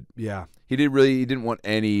bet he did. Yeah. He didn't want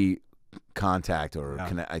any contact or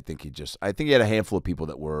connect. I think he had a handful of people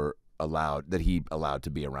that he allowed to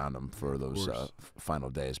be around him for those final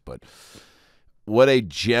days. But what a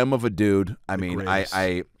gem of a dude. I mean, greatest.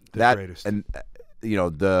 that greatest. And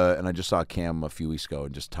and I just saw Cam a few weeks ago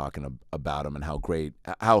and just talking about him and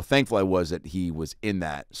how thankful I was that he was in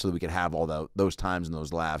that so that we could have all those times and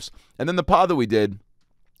those laughs. And then the pod that we did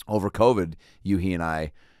over COVID, he and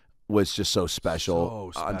I, was just so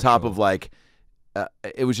special. On top of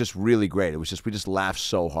it was just really great. It was just we just laughed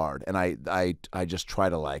so hard, and I just try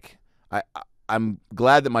to I'm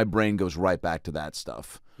glad that my brain goes right back to that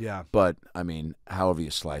stuff. Yeah. But I mean, however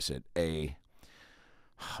you slice it, a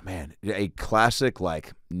classic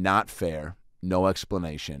not fair, no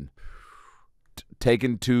explanation,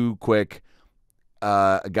 taken too quick.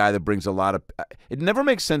 A guy that brings a lot of. It never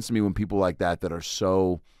makes sense to me when people like that are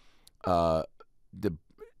so.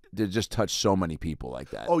 They just touch so many people like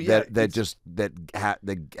that. Oh yeah, that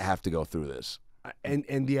have to go through this.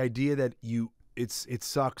 And the idea that it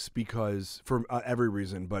sucks because for every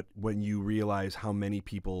reason, but when you realize how many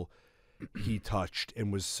people he touched and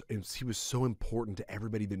he was so important to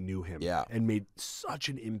everybody that knew him. Yeah. And made such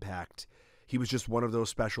an impact. He was just one of those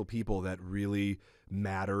special people that really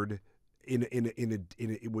mattered. In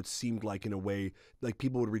what seemed like in a way, like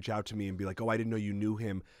people would reach out to me and be like, "Oh, I didn't know you knew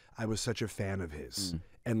him. I was such a fan of his."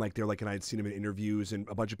 And they're like, and I had seen him in interviews, and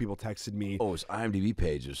a bunch of people texted me. Oh, his IMDb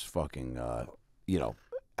page is fucking.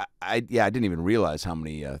 I didn't even realize how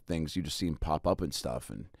many things you just see him pop up and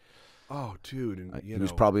stuff. And oh, dude, and he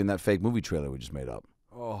was probably in that fake movie trailer we just made up.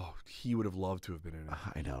 Oh, he would have loved to have been in it.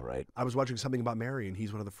 I know, right? I was watching Something About Mary, and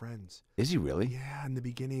he's one of the friends. Is he really? Yeah, in the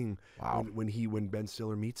beginning. Wow. When Ben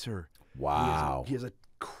Stiller meets her. Wow. He has a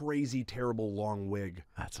crazy, terrible long wig.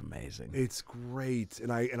 That's amazing. It's great,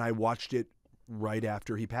 and I watched it right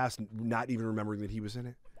after he passed, not even remembering that he was in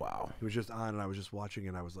it. Wow. It was just on, and I was just watching,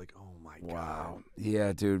 and I was like, oh my god. Wow.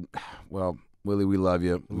 Yeah, dude. Well, Willie, we love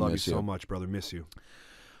you. I love you so much, brother. Miss you.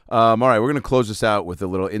 All right, we're gonna close this out with a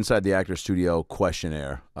little Inside the Actor Studio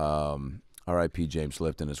questionnaire. R.I.P. James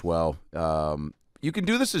Lipton as well. You can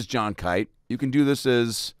do this as Jon Kite. You can do this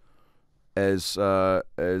as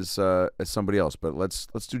somebody else. But let's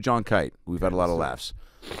do Jon Kite. We've had a lot of laughs.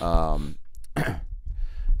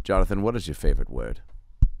 Jonathan, what is your favorite word?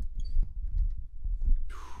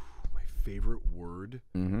 My favorite word?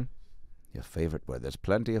 Mm-hmm. Your favorite word. There's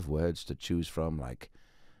plenty of words to choose from, like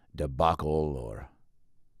debacle or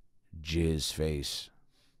jizz face.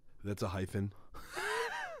 That's a hyphen.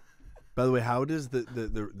 By the way, how does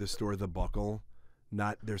the store The Buckle,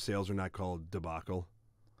 not their sales are not called debacle?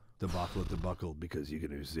 Debacle at the Buckle, because you're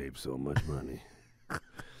going to save so much money.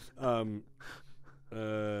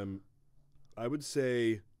 I would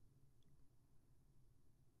say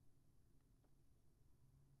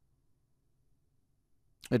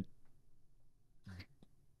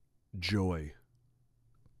joy.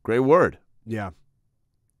 Great word. Yeah.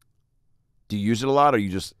 Do you use it a lot, or you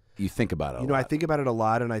think about it a lot? I think about it a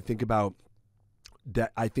lot, and I think about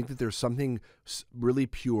that. I think that there's something really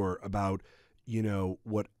pure about,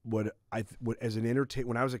 what as an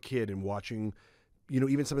when I was a kid and watching,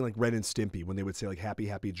 even something like Ren and Stimpy, when they would say like happy,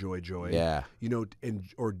 happy, joy, joy. Yeah.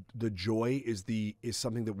 Or the joy is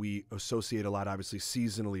something that we associate a lot, obviously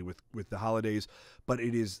seasonally with the holidays, but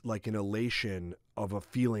it is like an elation of a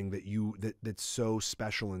feeling that's so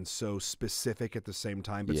special and so specific at the same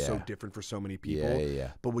time, but so different for so many people.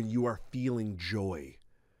 Yeah. But when you are feeling joy,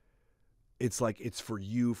 it's like it's for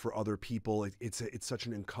you, for other people. It's such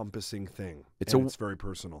an encompassing thing. It's very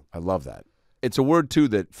personal. I love that. It's a word too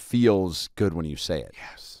that feels good when you say it.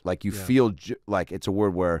 Yes. Like you feel like it's a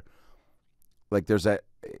word where, like there's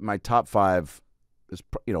my top 5 is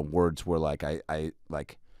words where like I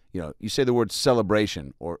like you say the word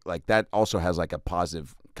celebration, or like that also has like a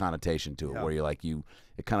positive connotation to it where you're like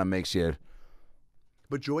it kind of makes you.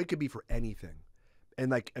 But joy could be for anything,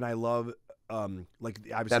 and I love like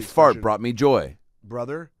obviously that fart brought me joy,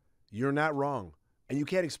 brother. You're not wrong, and you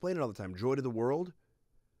can't explain it all the time. Joy to the world.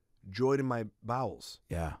 Joy to my bowels.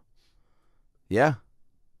 Yeah.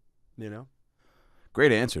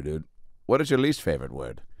 Great answer, dude. What is your least favorite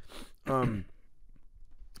word? I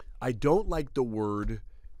don't like the word,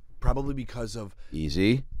 probably because of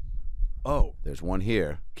easy. Oh, there's one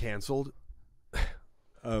here. Canceled.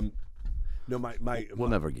 No, we'll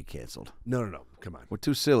never get canceled. No. Come on. We're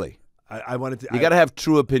too silly. I wanted to. You got to have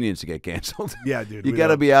true opinions to get canceled. Yeah, dude. You got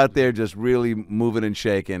to be out there just really moving and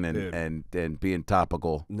shaking and being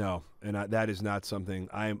topical. No, and that is not something.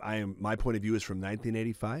 I am. My point of view is from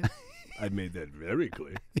 1985. I've made that very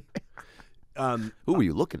clear. Who were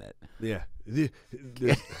you looking at? Yeah,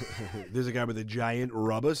 there's a guy with a giant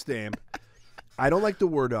rubber stamp. I don't like the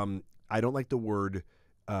word. I don't like the word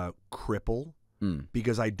cripple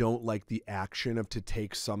because I don't like the action of to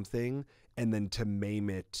take something and then to maim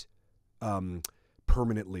it.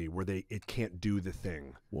 Permanently, where it can't do the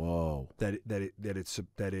thing. Whoa! That it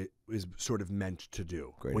is sort of meant to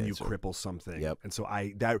do. Great when answer. You cripple something. Yep. And so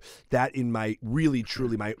that in my really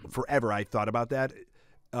truly my forever I thought about that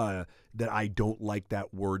that I don't like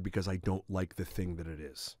that word because I don't like the thing that it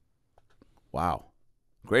is. Wow,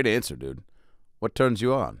 great answer, dude. What turns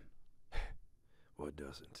you on? What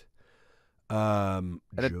doesn't?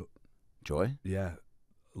 Joy? Yeah,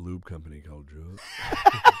 a lube company called Joy.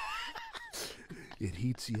 It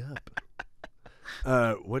heats you up.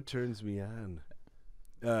 What turns me on?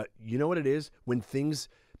 You know what it is? When things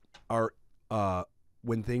are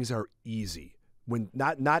easy. When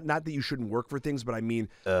not that you shouldn't work for things, but I mean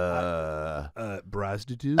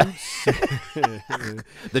prostitutes.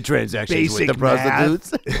 The transactions with the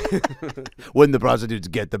prostitutes. When the prostitutes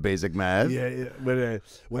get the basic math. Yeah. When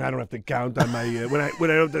I don't have to count on my when I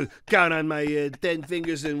don't have to count on my 10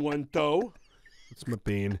 fingers and 1 toe. It's my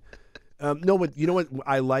pain. No, but you know what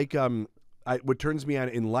I like? What turns me on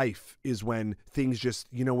in life is when things just,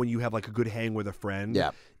 when you have like a good hang with a friend,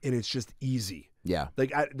 and it's just easy. Yeah,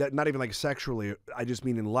 like not even like sexually. I just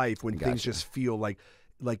mean in life when things just feel like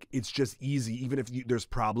it's just easy. Even if there's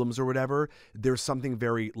problems or whatever, there's something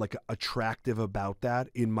very like attractive about that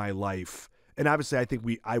in my life. And obviously, I think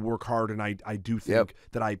I work hard, and I do think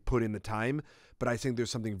that I put in the time. But I think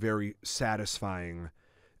there's something very satisfying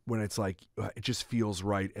when it's like it just feels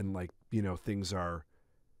right, and like things are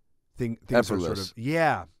effortless. Are sort of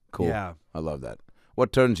cool. Yeah, I love that.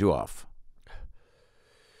 What turns you off?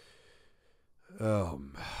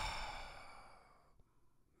 Math.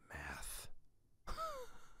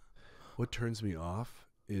 What turns me off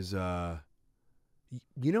is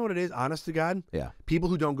You know what it is? Honest to God? Yeah. People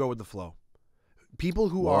who don't go with the flow. People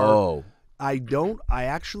who Whoa. I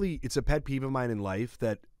actually, it's a pet peeve of mine in life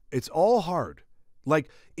that it's all hard. Like,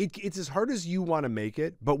 it's as hard as you want to make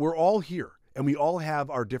it, but we're all here. And we all have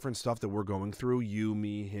our different stuff that we're going through. You,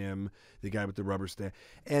 me, him, the guy with the rubber stamp.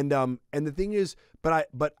 And the thing is, but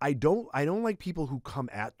I don't like people who come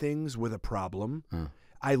at things with a problem.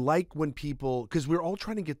 I like when people, because we're all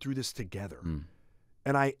trying to get through this together.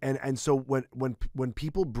 And so when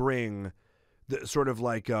people bring the sort of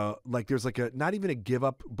like there's like a, not even a give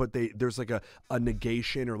up, but there's like a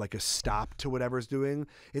negation or like a stop to whatever's doing.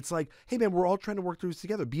 It's like, hey man, we're all trying to work through this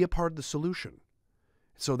together. Be a part of the solution.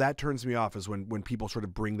 So that turns me off, is when people sort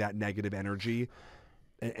of bring that negative energy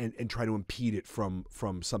and try to impede it from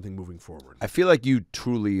something moving forward. I feel like you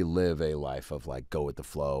truly live a life of like go with the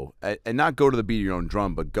flow and not go to the beat of your own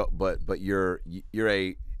drum, but go, but you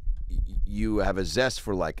have a zest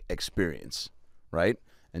for like experience, right?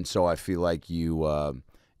 And so I feel like you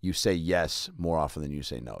say yes more often than you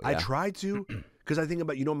say no. Yeah? I try to, because I think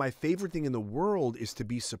about, my favorite thing in the world is to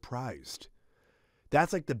be surprised.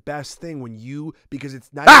 That's like the best thing because it's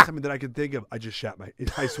not even something that I can think of. I just shat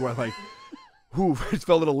I swear, like, whew, I just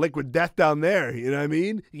felt a little liquid death down there. You know what I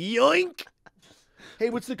mean? Yoink. Hey,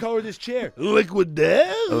 what's the color of this chair? Liquid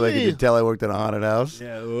death. Oh, like you could tell I worked at a haunted house.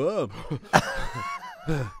 Yeah.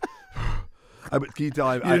 Can you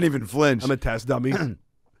tell You didn't even flinch. I'm a test dummy. I'm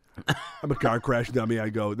a car crash dummy. I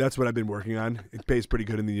go, that's what I've been working on. It pays pretty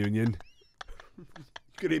good in the union. You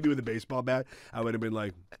could hit me with a baseball bat. I would have been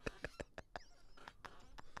like,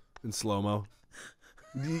 in slow-mo.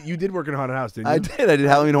 You did work in a haunted house, didn't you? I did. I did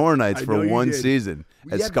Halloween Horror Nights I for know you one did. season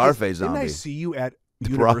as Yeah, Scarface didn't Zombie. I see you at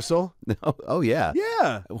Universal? Oh, yeah.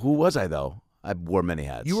 Yeah. Who was I, though? I wore many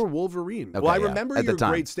hats. You were Wolverine. Okay, well, I yeah. remember At the your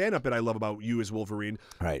time. great stand-up that I love about you as Wolverine.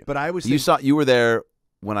 Right. But I was You were there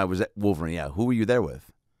when I was at Wolverine, yeah. Who were you there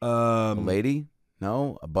with? A lady?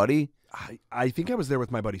 No? A buddy? I think I was there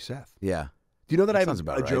with my buddy Seth. Yeah. Do you know that I have sounds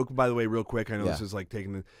about a right. joke, by the way, real quick? I know Yeah. this is like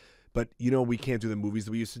taking the... But, we can't do the movies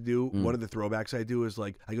that we used to do. One of the throwbacks I do is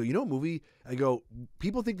like, I go, what movie? I go,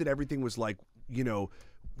 people think that everything was like,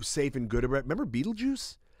 safe and good. Remember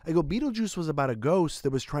Beetlejuice? I go, Beetlejuice was about a ghost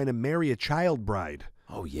that was trying to marry a child bride.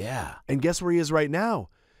 Oh, yeah. And guess where he is right now?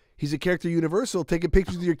 He's a character at Universal taking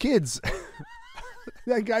pictures of your kids.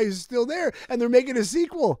 That guy is still there, and they're making a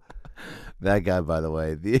sequel. That guy, by the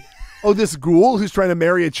way. Oh, this ghoul who's trying to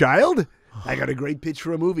marry a child? I got a great pitch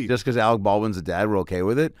for a movie. Just because Alec Baldwin's a dad, we're okay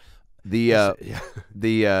with it.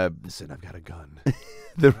 Listen, I've got a gun.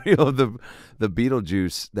 The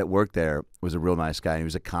Beetlejuice that worked there was a real nice guy. He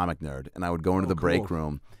was a comic nerd, and I would go into the break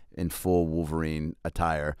room in full Wolverine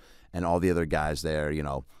attire, and all the other guys there,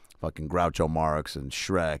 fucking Groucho Marx and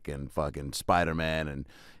Shrek and fucking Spider-Man and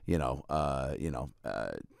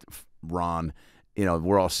Ron.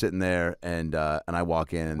 We're all sitting there, and I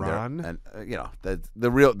walk in, and Ron?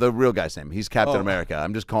 the real guy's name. He's Captain America.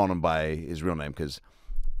 I'm just calling him by his real name because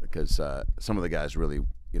some of the guys really,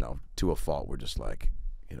 to a fault, were just like,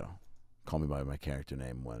 call me by my character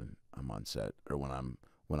name when I'm on set or when I'm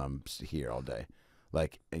here all day,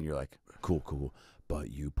 like, and you're like, cool,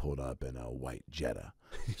 but you pulled up in a white Jetta,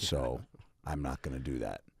 so I'm not gonna do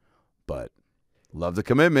that, but love the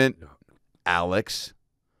commitment, Alex.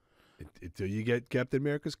 Until you get Captain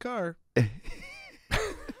America's car.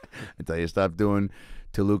 Until you stop doing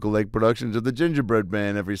Toluca Lake productions of the Gingerbread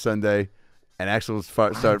Man every Sunday, and actually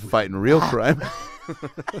start fighting real crime.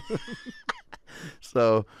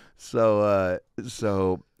 So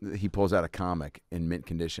he pulls out a comic in mint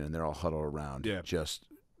condition, and they're all huddled around. Yeah. Just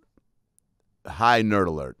high nerd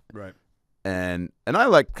alert. Right. And I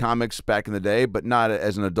liked comics back in the day, but not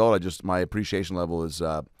as an adult. My appreciation level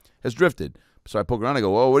has drifted. So I poke around. I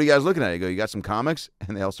go, "Whoa, what are you guys looking at?" I go, "You got some comics?"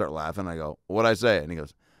 And they all start laughing. I go, "What'd I say?" And he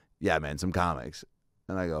goes, "Yeah, man, some comics."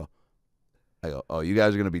 And I go, "Oh, you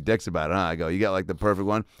guys are gonna be dicks about it, huh?" I go, "You got like the perfect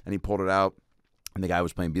one." And he pulled it out. And the guy who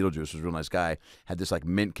was playing Beetlejuice was a real nice guy. Had this like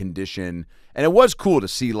mint condition, and it was cool to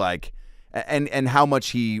see like, and how much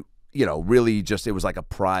he, really just, it was like a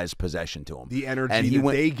prized possession to him. The energy and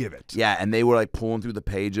they give it. Yeah, and they were like pulling through the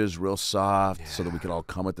pages real soft, so that we could all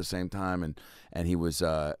come at the same time. And he was he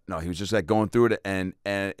was just like going through it, and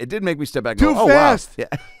it did make me step back and Too go, fast. Oh, wow.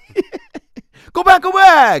 Yeah. Go back.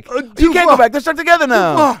 You can't go back. They're stuck together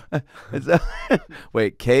now.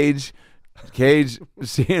 Wait, Cage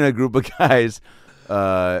seeing a group of guys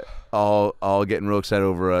all getting real excited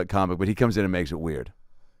over a comic, but he comes in and makes it weird.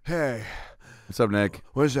 Hey. What's up, Nick?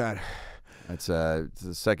 What is that? It's the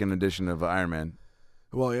second edition of Iron Man.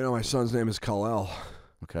 Well, my son's name is Kal-El.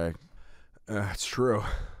 Okay. It's true.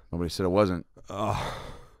 Nobody said it wasn't. Why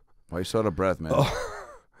you so out of breath, man?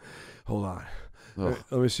 Hold on. Ugh.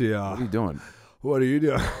 Let me see. What are you doing? What are you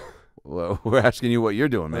doing? Well, we're asking you what you're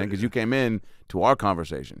doing, man, because you came in to our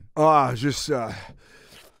conversation. Just.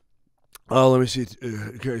 Oh, let me see.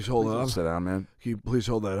 Can you hold it up? Sit down, man. Can you please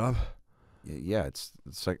hold that up? Yeah, it's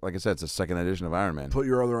like I said, it's a second edition of Iron Man. Put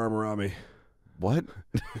your other arm around me. What?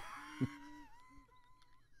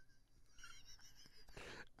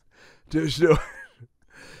 Just do it.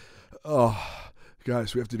 Oh,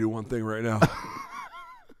 guys, we have to do one thing right now.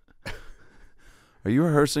 Are you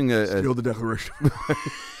rehearsing a Steal the Declaration.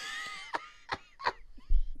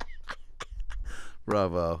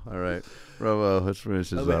 Bravo. All right. Bravo. Let's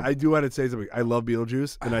finish this up. I do want to say something. I love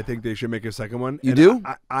Beetlejuice, and I think they should make a second one. You And do?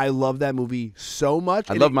 I love that movie so much.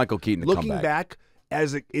 I And love Michael Keaton to come Looking back. back,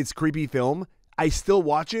 as it's creepy film, I still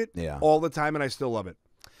watch it all the time, and I still love it.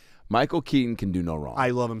 Michael Keaton can do no wrong.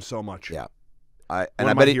 I love him so much. Yeah. One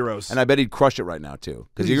of my heroes. And I bet he'd crush it right now, too.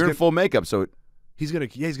 Because He's you're in gonna- full makeup, so... He's gonna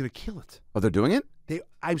kill it. Oh, they're doing it?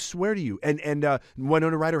 I swear to you. And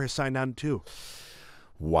Winona Ryder has signed on too.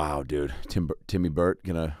 Wow, dude. Timmy Burt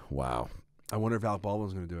gonna... Wow. I wonder if Alec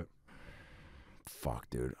Baldwin's gonna do it. Fuck,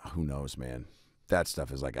 dude. Who knows, man? That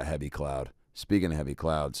stuff is like a heavy cloud. Speaking of heavy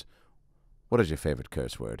clouds, what is your favorite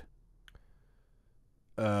curse word?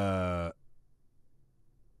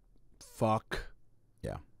 Fuck.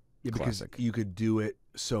 Yeah. Yeah, because Classic. you could do it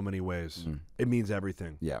so many ways. It means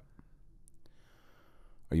everything. Yeah.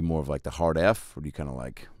 Are you more of like the hard F, or do you kind of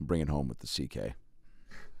like bring it home with the CK?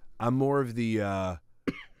 I'm more of the.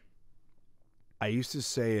 I used to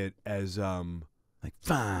say it as like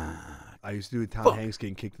fuck. I used to do it. Tom Hanks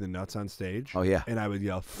getting kicked in the nuts on stage. Oh yeah. And I would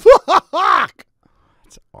yell fuck.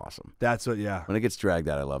 That's awesome. That's what. Yeah. When it gets dragged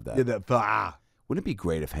out, I love that. Yeah. That fuck. Wouldn't it be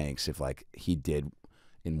great if Hanks, if like he did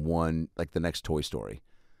in one, like the next Toy Story,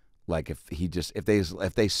 like if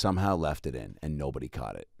they somehow left it in and nobody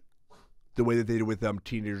caught it. The way that they did with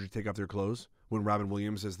teenagers take off their clothes when Robin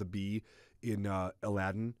Williams as the bee in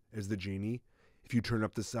Aladdin as the genie. If you turn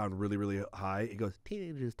up the sound really, really high, it goes,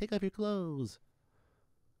 "Teenagers, take off your clothes."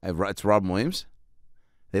 It's Robin Williams.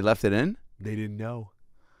 They left it in. They didn't know.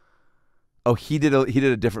 Oh, he did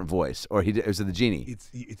a different voice, or it was the genie. It's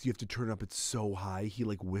you have to turn up. It's so high. He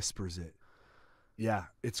like whispers it. Yeah,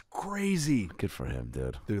 it's crazy. Good for him,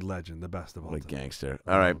 dude. The legend, the best of all What a time. gangster.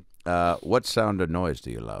 All right. What sound or noise do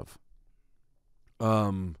you love?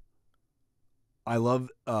 I love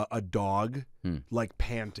a dog like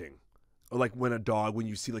panting, or like when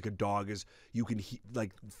you see like a dog is, you can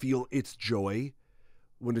like feel its joy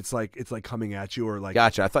when it's like coming at you, or like.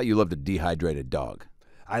 Gotcha. I thought you loved a dehydrated dog.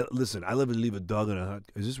 I live and leave a dog in a hot.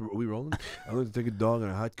 Are we rolling? I like to take a dog in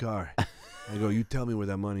a hot car. I go, you tell me where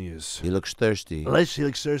that money is. He looks thirsty. Unless he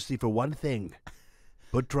looks thirsty for one thing.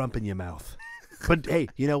 Put Trump in your mouth. But hey,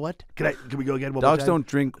 you know what? Can we go again one more Dogs time? don't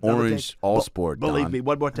drink orange all sport. Believe Don. me,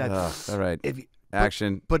 one more time. All right. If you,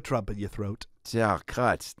 Action. Put Trump in your throat. Yeah,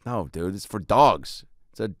 cut. No, dude. It's for dogs.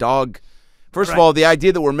 It's a dog. First of all, the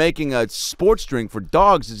idea that we're making a sports drink for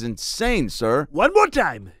dogs is insane, sir. One more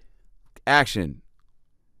time. Action.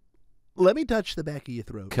 Let me touch the back of your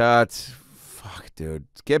throat. Cut. Fuck, dude.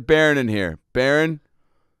 Let's get Baron in here. Baron.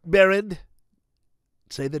 Baron,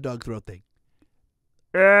 say the dog throat thing.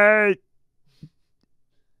 Hey,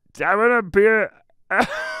 I want to beer.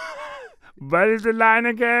 What is the line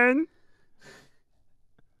again?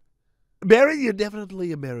 Baron, you're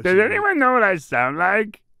definitely embarrassing. Does anyone know what I sound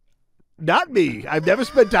like? Not me. I've never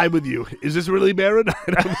spent time with you. Is this really Baron?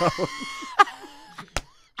 I don't know.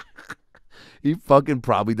 He fucking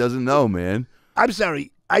probably doesn't know, man. I'm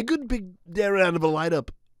sorry. I couldn't pick Darren out of a lineup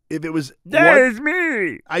if it was. That one- is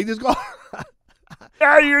me. I just called.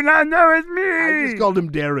 How do you not know it's me? I just called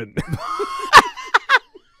him Darren.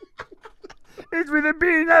 It's with a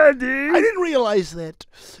B, not a D. I didn't realize that.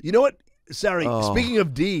 You know what? Sorry. Oh. Speaking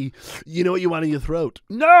of D, you know what you want in your throat?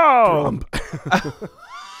 No. Trump.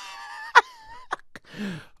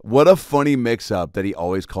 What a funny mix-up that he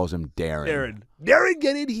always calls him Darren. Darren. Darren,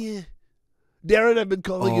 get in here. Darren, I've been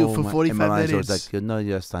calling you for 45 minutes. Like, you know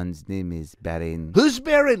your son's name is Baron. Who's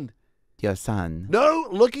Baron? Your son. No,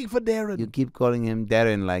 looking for Darren. You keep calling him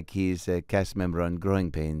Darren like he's a cast member on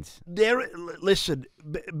Growing Pains. Darren, listen,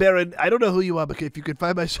 Baron, I don't know who you are, but if you could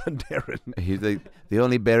find my son Darren. He's the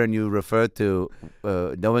only Baron you refer to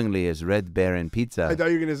knowingly is Red Baron Pizza. I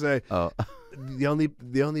thought you were gonna say Oh. the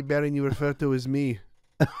only Baron you refer to is me.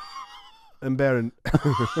 I'm Baron.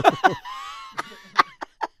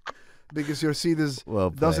 Because your seed is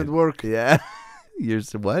doesn't played. work. Yeah.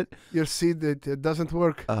 What? Your seed it doesn't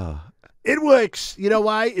work. Oh. It works. You know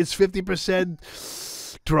why? It's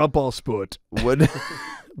 50% Trump all sport.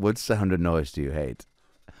 What sound or noise do you hate?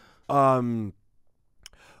 When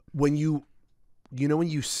you you know when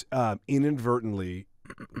you inadvertently,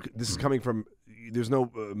 this is coming from, there's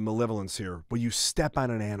no malevolence here, but you step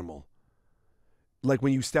on an animal. Like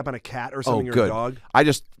when you step on a cat or something, or good. a dog. I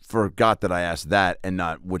just forgot that I asked that and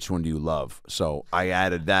not which one do you love. So I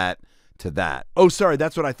added that to that. Oh, sorry.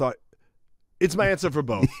 That's what I thought. It's my answer for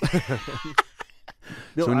both.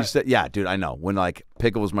 No, so when you said, yeah, dude, I know. When like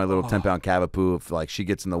Pickle's my little 10-pound cavapoo, if like she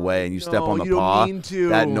gets in the way and you step on the you don't paw, mean to.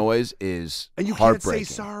 that noise is And you can't heartbreaking.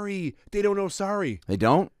 say sorry. They don't know sorry. They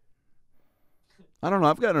don't? I don't know.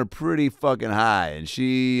 I've gotten her pretty fucking high, and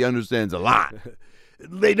she understands a lot.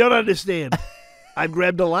 They don't understand. I've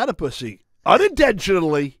grabbed a lot of pussy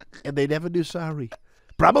unintentionally, and they never knew sorry.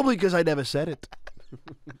 Probably because I never said it.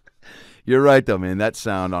 You're right, though, man. That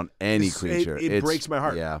sound on any creature. It breaks my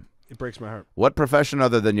heart. Yeah. It breaks my heart. What profession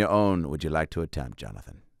other than your own would you like to attempt,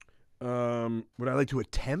 Jonathan? Would I like to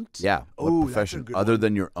attempt? Yeah. What Oh, profession other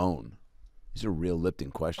than your own? These are real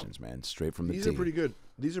Lipton questions, man. Straight from the These tee. are pretty good.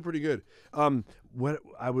 These are pretty good. What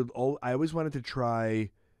I always wanted to try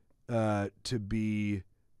to be.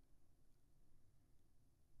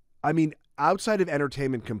 I mean, outside of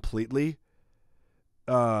entertainment completely,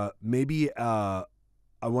 maybe I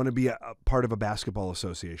want to be a part of a basketball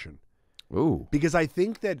association. Ooh. Because I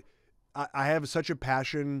think that I have such a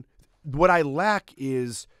passion. What I lack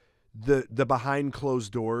is the behind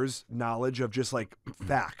closed doors knowledge of just like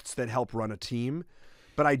facts that help run a team.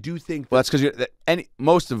 But I do think that, Well, that's because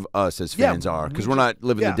most of us as fans are, because we're not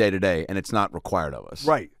living the day to day, and it's not required of us.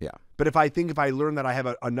 right. Yeah. But if I learn that I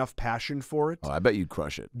have enough passion for it, Oh, I bet you'd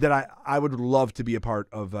crush it. that I would love to be a part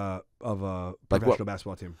of a professional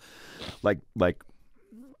basketball team. Like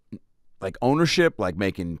ownership, like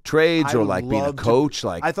making trades, I or would like being a love to- coach.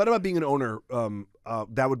 Like, I thought about being an owner.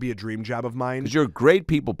 That would be a dream job of mine. because you're a great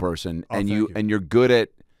people person, and thank you you. and you're good at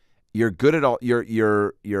all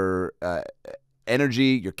your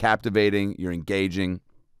energy. You're captivating. You're engaging.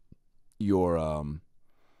 You're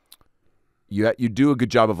you do a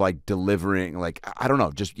good job of like delivering. Like, I don't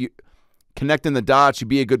know, just you connecting the dots. You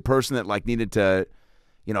be a good person that like needed to.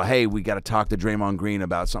 You know, hey, we got to talk to Draymond Green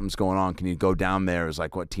about something's going on. Can you go down there as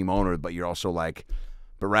like what team owner? But you're also like,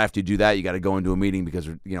 but right after you do that, you got to go into a meeting because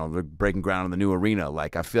they're breaking ground in the new arena.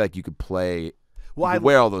 Like, I feel like you could play,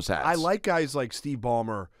 wear all those hats. I like guys like Steve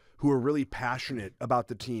Ballmer who are really passionate about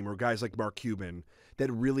the team, or guys like Mark Cuban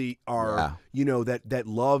that really are, that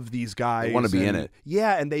love these guys. They wanna be in it.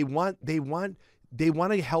 Yeah, and they want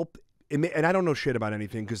to help. And I don't know shit about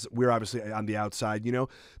anything because we're obviously on the outside,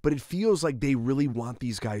 but it feels like they really want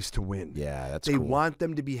these guys to win. Yeah, that's They cool. want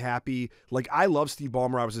them to be happy. Like, I love Steve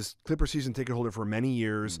Ballmer. I was his Clipper season ticket holder for many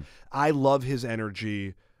years. I love his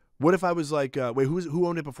energy. What if I was like, wait, who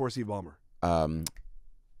owned it before Steve Ballmer? I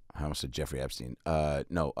almost said Jeffrey Epstein.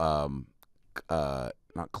 No,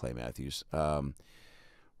 not Clay Matthews. Ronda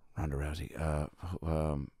Rousey.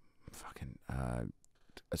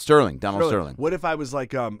 Sterling. Donald Sterling. What if I was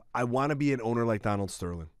like, I want to be an owner like Donald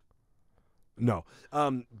Sterling? No.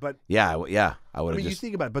 But Yeah, I would I have mean, you just.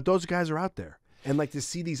 think about it, but those guys are out there. And like to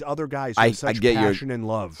see these other guys I with such get your- passion and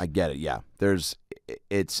love. I get it. Yeah,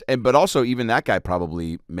 but also even that guy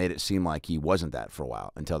probably made it seem like he wasn't that for a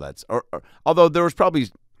while until that's. Or although there was probably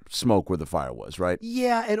smoke where the fire was, right?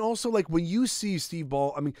 Yeah, and also like when you see Steve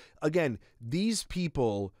Ball, I mean, again, these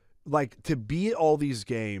people like to be at all these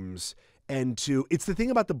games and it's the thing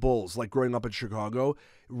about the Bulls, like growing up in Chicago,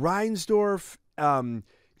 Reinsdorf, I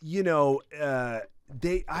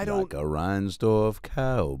don't. Like a Reinsdorf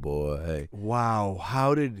cowboy. Wow,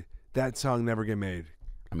 how did that song never get made?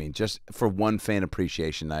 I mean, just for one fan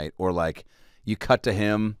appreciation night, or like you cut to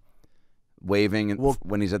him waving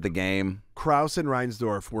when he's at the game. Krause and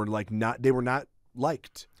Reinsdorf were not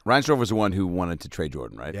liked. Reinsdorf was the one who wanted to trade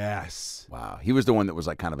Jordan, right? Yes. Wow, he was the one that was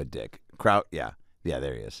like kind of a dick. Yeah,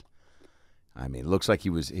 there he is. I mean, looks like he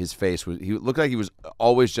looked like he was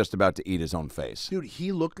always just about to eat his own face. Dude,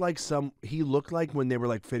 he looked like when they were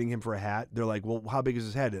like fitting him for a hat, they're like, well, how big is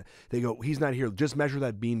his head? They go, he's not here. Just measure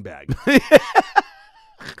that beanbag.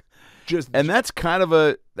 And that's kind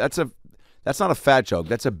of that's not a fat joke.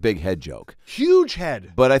 That's a big head joke. Huge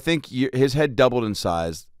head. But I think his head doubled in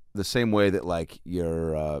size the same way that like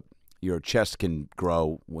your chest can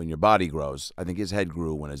grow when your body grows. I think his head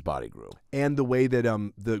grew when his body grew. And the way that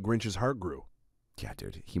the Grinch's heart grew. Yeah,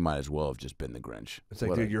 dude, he might as well have just been the Grinch. It's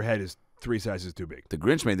like, dude, your head is 3 sizes too big. The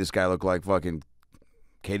Grinch made this guy look like fucking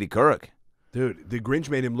Katie Couric. Dude, the Grinch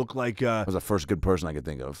made him look like... That was the first good person I could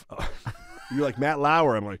think of. You're like Matt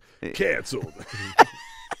Lauer. I'm like, canceled.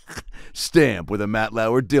 Stamp with a Matt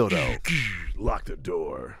Lauer dildo. Lock the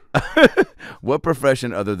door. What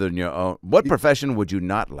profession other than your own? What profession would you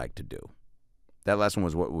not like to do? That last one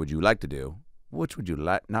was what would you like to do? Which would you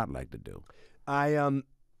not like to do? I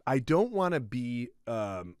don't want to be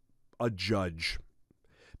a judge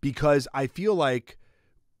because I feel like,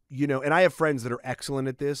 you know, and I have friends that are excellent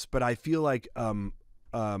at this, but I feel like and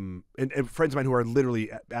friends of mine who are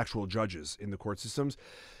literally actual judges in the court systems.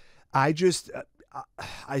 I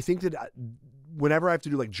think that whenever I have to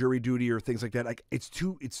do like jury duty or things like that, like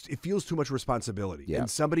it feels too much responsibility. Yeah. And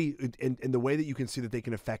somebody in the way that you can see that they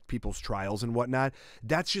can affect people's trials and whatnot,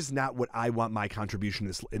 that's just not what I want my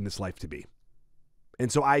contribution in this life to be.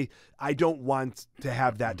 And so I don't want to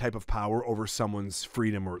have that type of power over someone's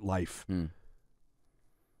freedom or life.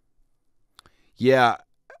 Yeah,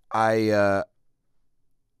 I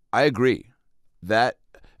agree that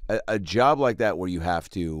a job like that where you have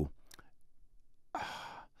to,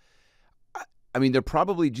 I mean, they're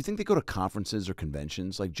probably, do you think they go to conferences or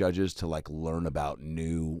conventions like judges to like learn about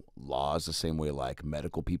new laws the same way like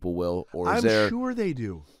medical people will? Or is I'm sure they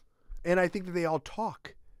do. And I think that they all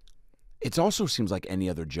talk. It also seems like any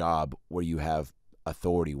other job where you have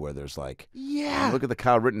authority where there's like, yeah, look at the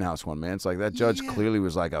Kyle Rittenhouse one, man. It's like that judge clearly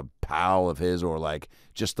was like a pal of his or like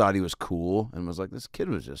just thought he was cool and was like, this kid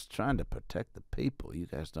was just trying to protect the people. You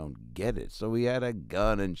guys don't get it. So he had a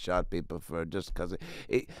gun and shot people for just because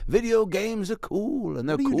video games are cool and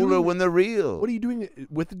they're cooler when they're real. What are you doing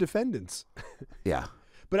with the defendants? Yeah.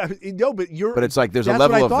 But But it's like there's a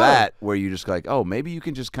level of that where you just like, oh, maybe you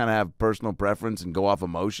can just kind of have personal preference and go off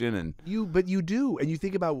emotion and But you do, and you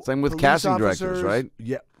think about same with police casting officers, directors, right?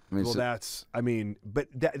 Yeah. I mean, but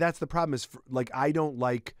that's the problem is like I don't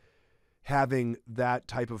like having that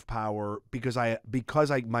type of power because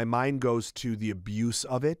my mind goes to the abuse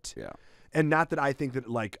of it. Yeah. And not that I think that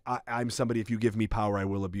like I'm somebody. If you give me power, I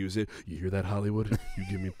will abuse it. You hear that, Hollywood? You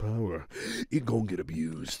give me power, it gonna get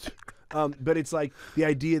abused. But it's like the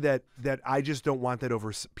idea that I just don't want that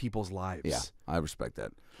over people's lives. Yeah, I respect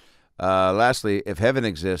that. Lastly, if heaven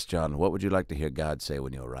exists, John, what would you like to hear God say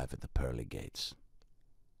when you arrive at the pearly gates?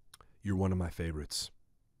 You're one of my favorites.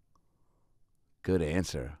 Good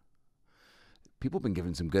answer. People have been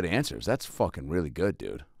giving some good answers. That's fucking really good,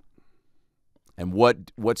 dude. And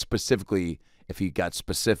what specifically, if he got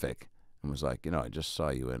specific and was like, you know, I just saw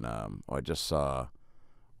you in, or I just saw,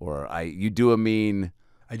 you do a mean...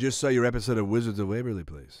 I just saw your episode of Wizards of Waverly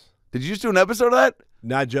Place. Did you just do an episode of that?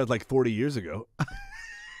 Not just like 40 years ago.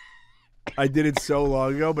 I did it so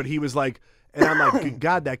long ago, but he was like, and I'm like,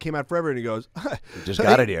 God, that came out forever. And he goes, just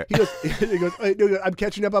got it here. He goes, I'm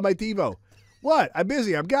catching up on my TiVo. What? I'm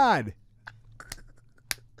busy. I'm God.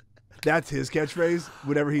 That's his catchphrase.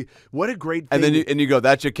 What a great thing. And then you go,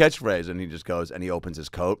 that's your catchphrase. And he just goes, and he opens his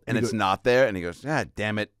coat, and it's not there. And he goes, God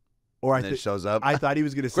damn it. Or and then it shows up. I thought he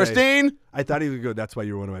was going to say, Christine. I thought he was going to go, that's why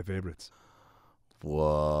you're one of my favorites.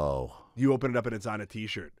 Whoa. You open it up and it's on a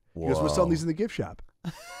T-shirt. He goes, we're selling these in the gift shop.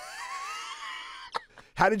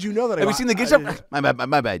 How did you know that? Have you seen the gift shop?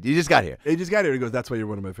 My bad. You just got here. He just got here. He goes, that's why you're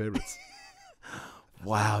one of my favorites.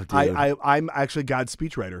 Wow, dude. I'm actually God's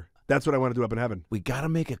speechwriter. That's what I want to do up in heaven. We got to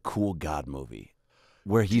make a cool God movie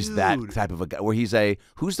where he's that type of a guy. Where he's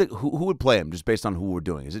who would play him just based on who we're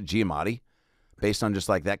doing? Is it Giamatti? Based on just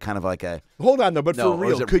like that kind of like a... Hold on, though, but for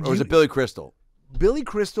real. Or is it Billy Crystal? Billy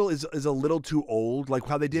Crystal is a little too old. Like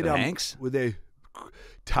how they did... Hanks?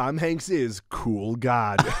 Tom Hanks is cool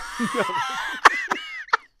God.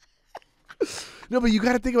 No, but you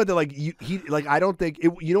got to think about that. Like I don't think...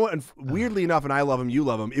 you know what? And weirdly enough, and I love him, you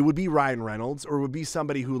love him, it would be Ryan Reynolds or it would be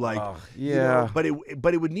somebody who like... yeah. You know,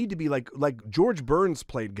 but it would need to be like George Burns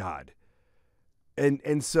played God.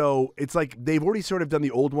 And so it's like they've already sort of done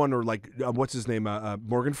the old one or like what's his name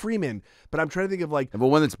Morgan Freeman, but I'm trying to think of like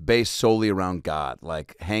one that's based solely around God,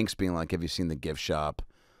 like Hanks being like, have you seen The Gift Shop?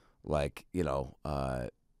 Like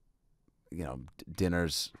dinners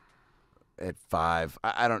at 5.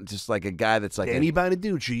 I don't just like a guy that's like Danny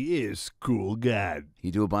Bonaducci is cool God.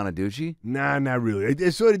 You do a Bonaducci? Nah, not really.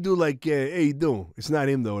 I sort of do like hey you doing? It's not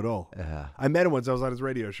him though at all. I met him once. I was on his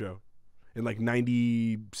radio show. In like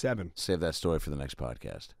 97. Save that story for the next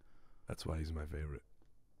podcast. That's why he's my favorite.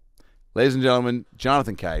 Ladies and gentlemen,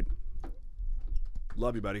 Jonathan Kite.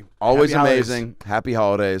 Love you, buddy. Always Happy amazing. Holidays. Happy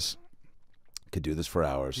holidays. Could do this for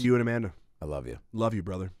hours. You and Amanda. I love you. Love you,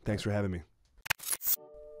 brother. Thanks for having me.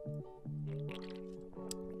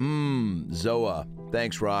 Zoa.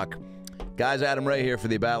 Thanks, Rock. Guys, Adam Ray here for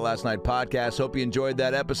the About Last Night podcast. Hope you enjoyed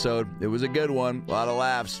that episode. It was a good one. A lot of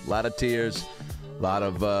laughs, a lot of tears, a lot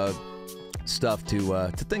of... stuff to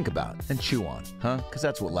think about and chew on, huh? Because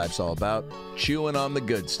that's what life's all about, chewing on the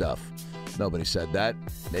good stuff. Nobody said that.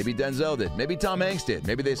 Maybe Denzel did. Maybe Tom Hanks did.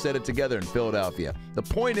 Maybe they said it together in Philadelphia. The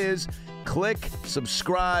point is, click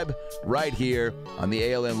subscribe right here on the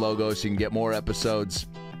ALN logo so you can get more episodes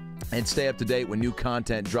And stay up to date when new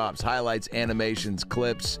content drops. Highlights, animations,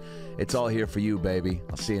 clips. It's all here for you, baby.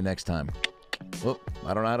 I'll see you next time. Whoop,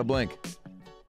 I don't know how to blink.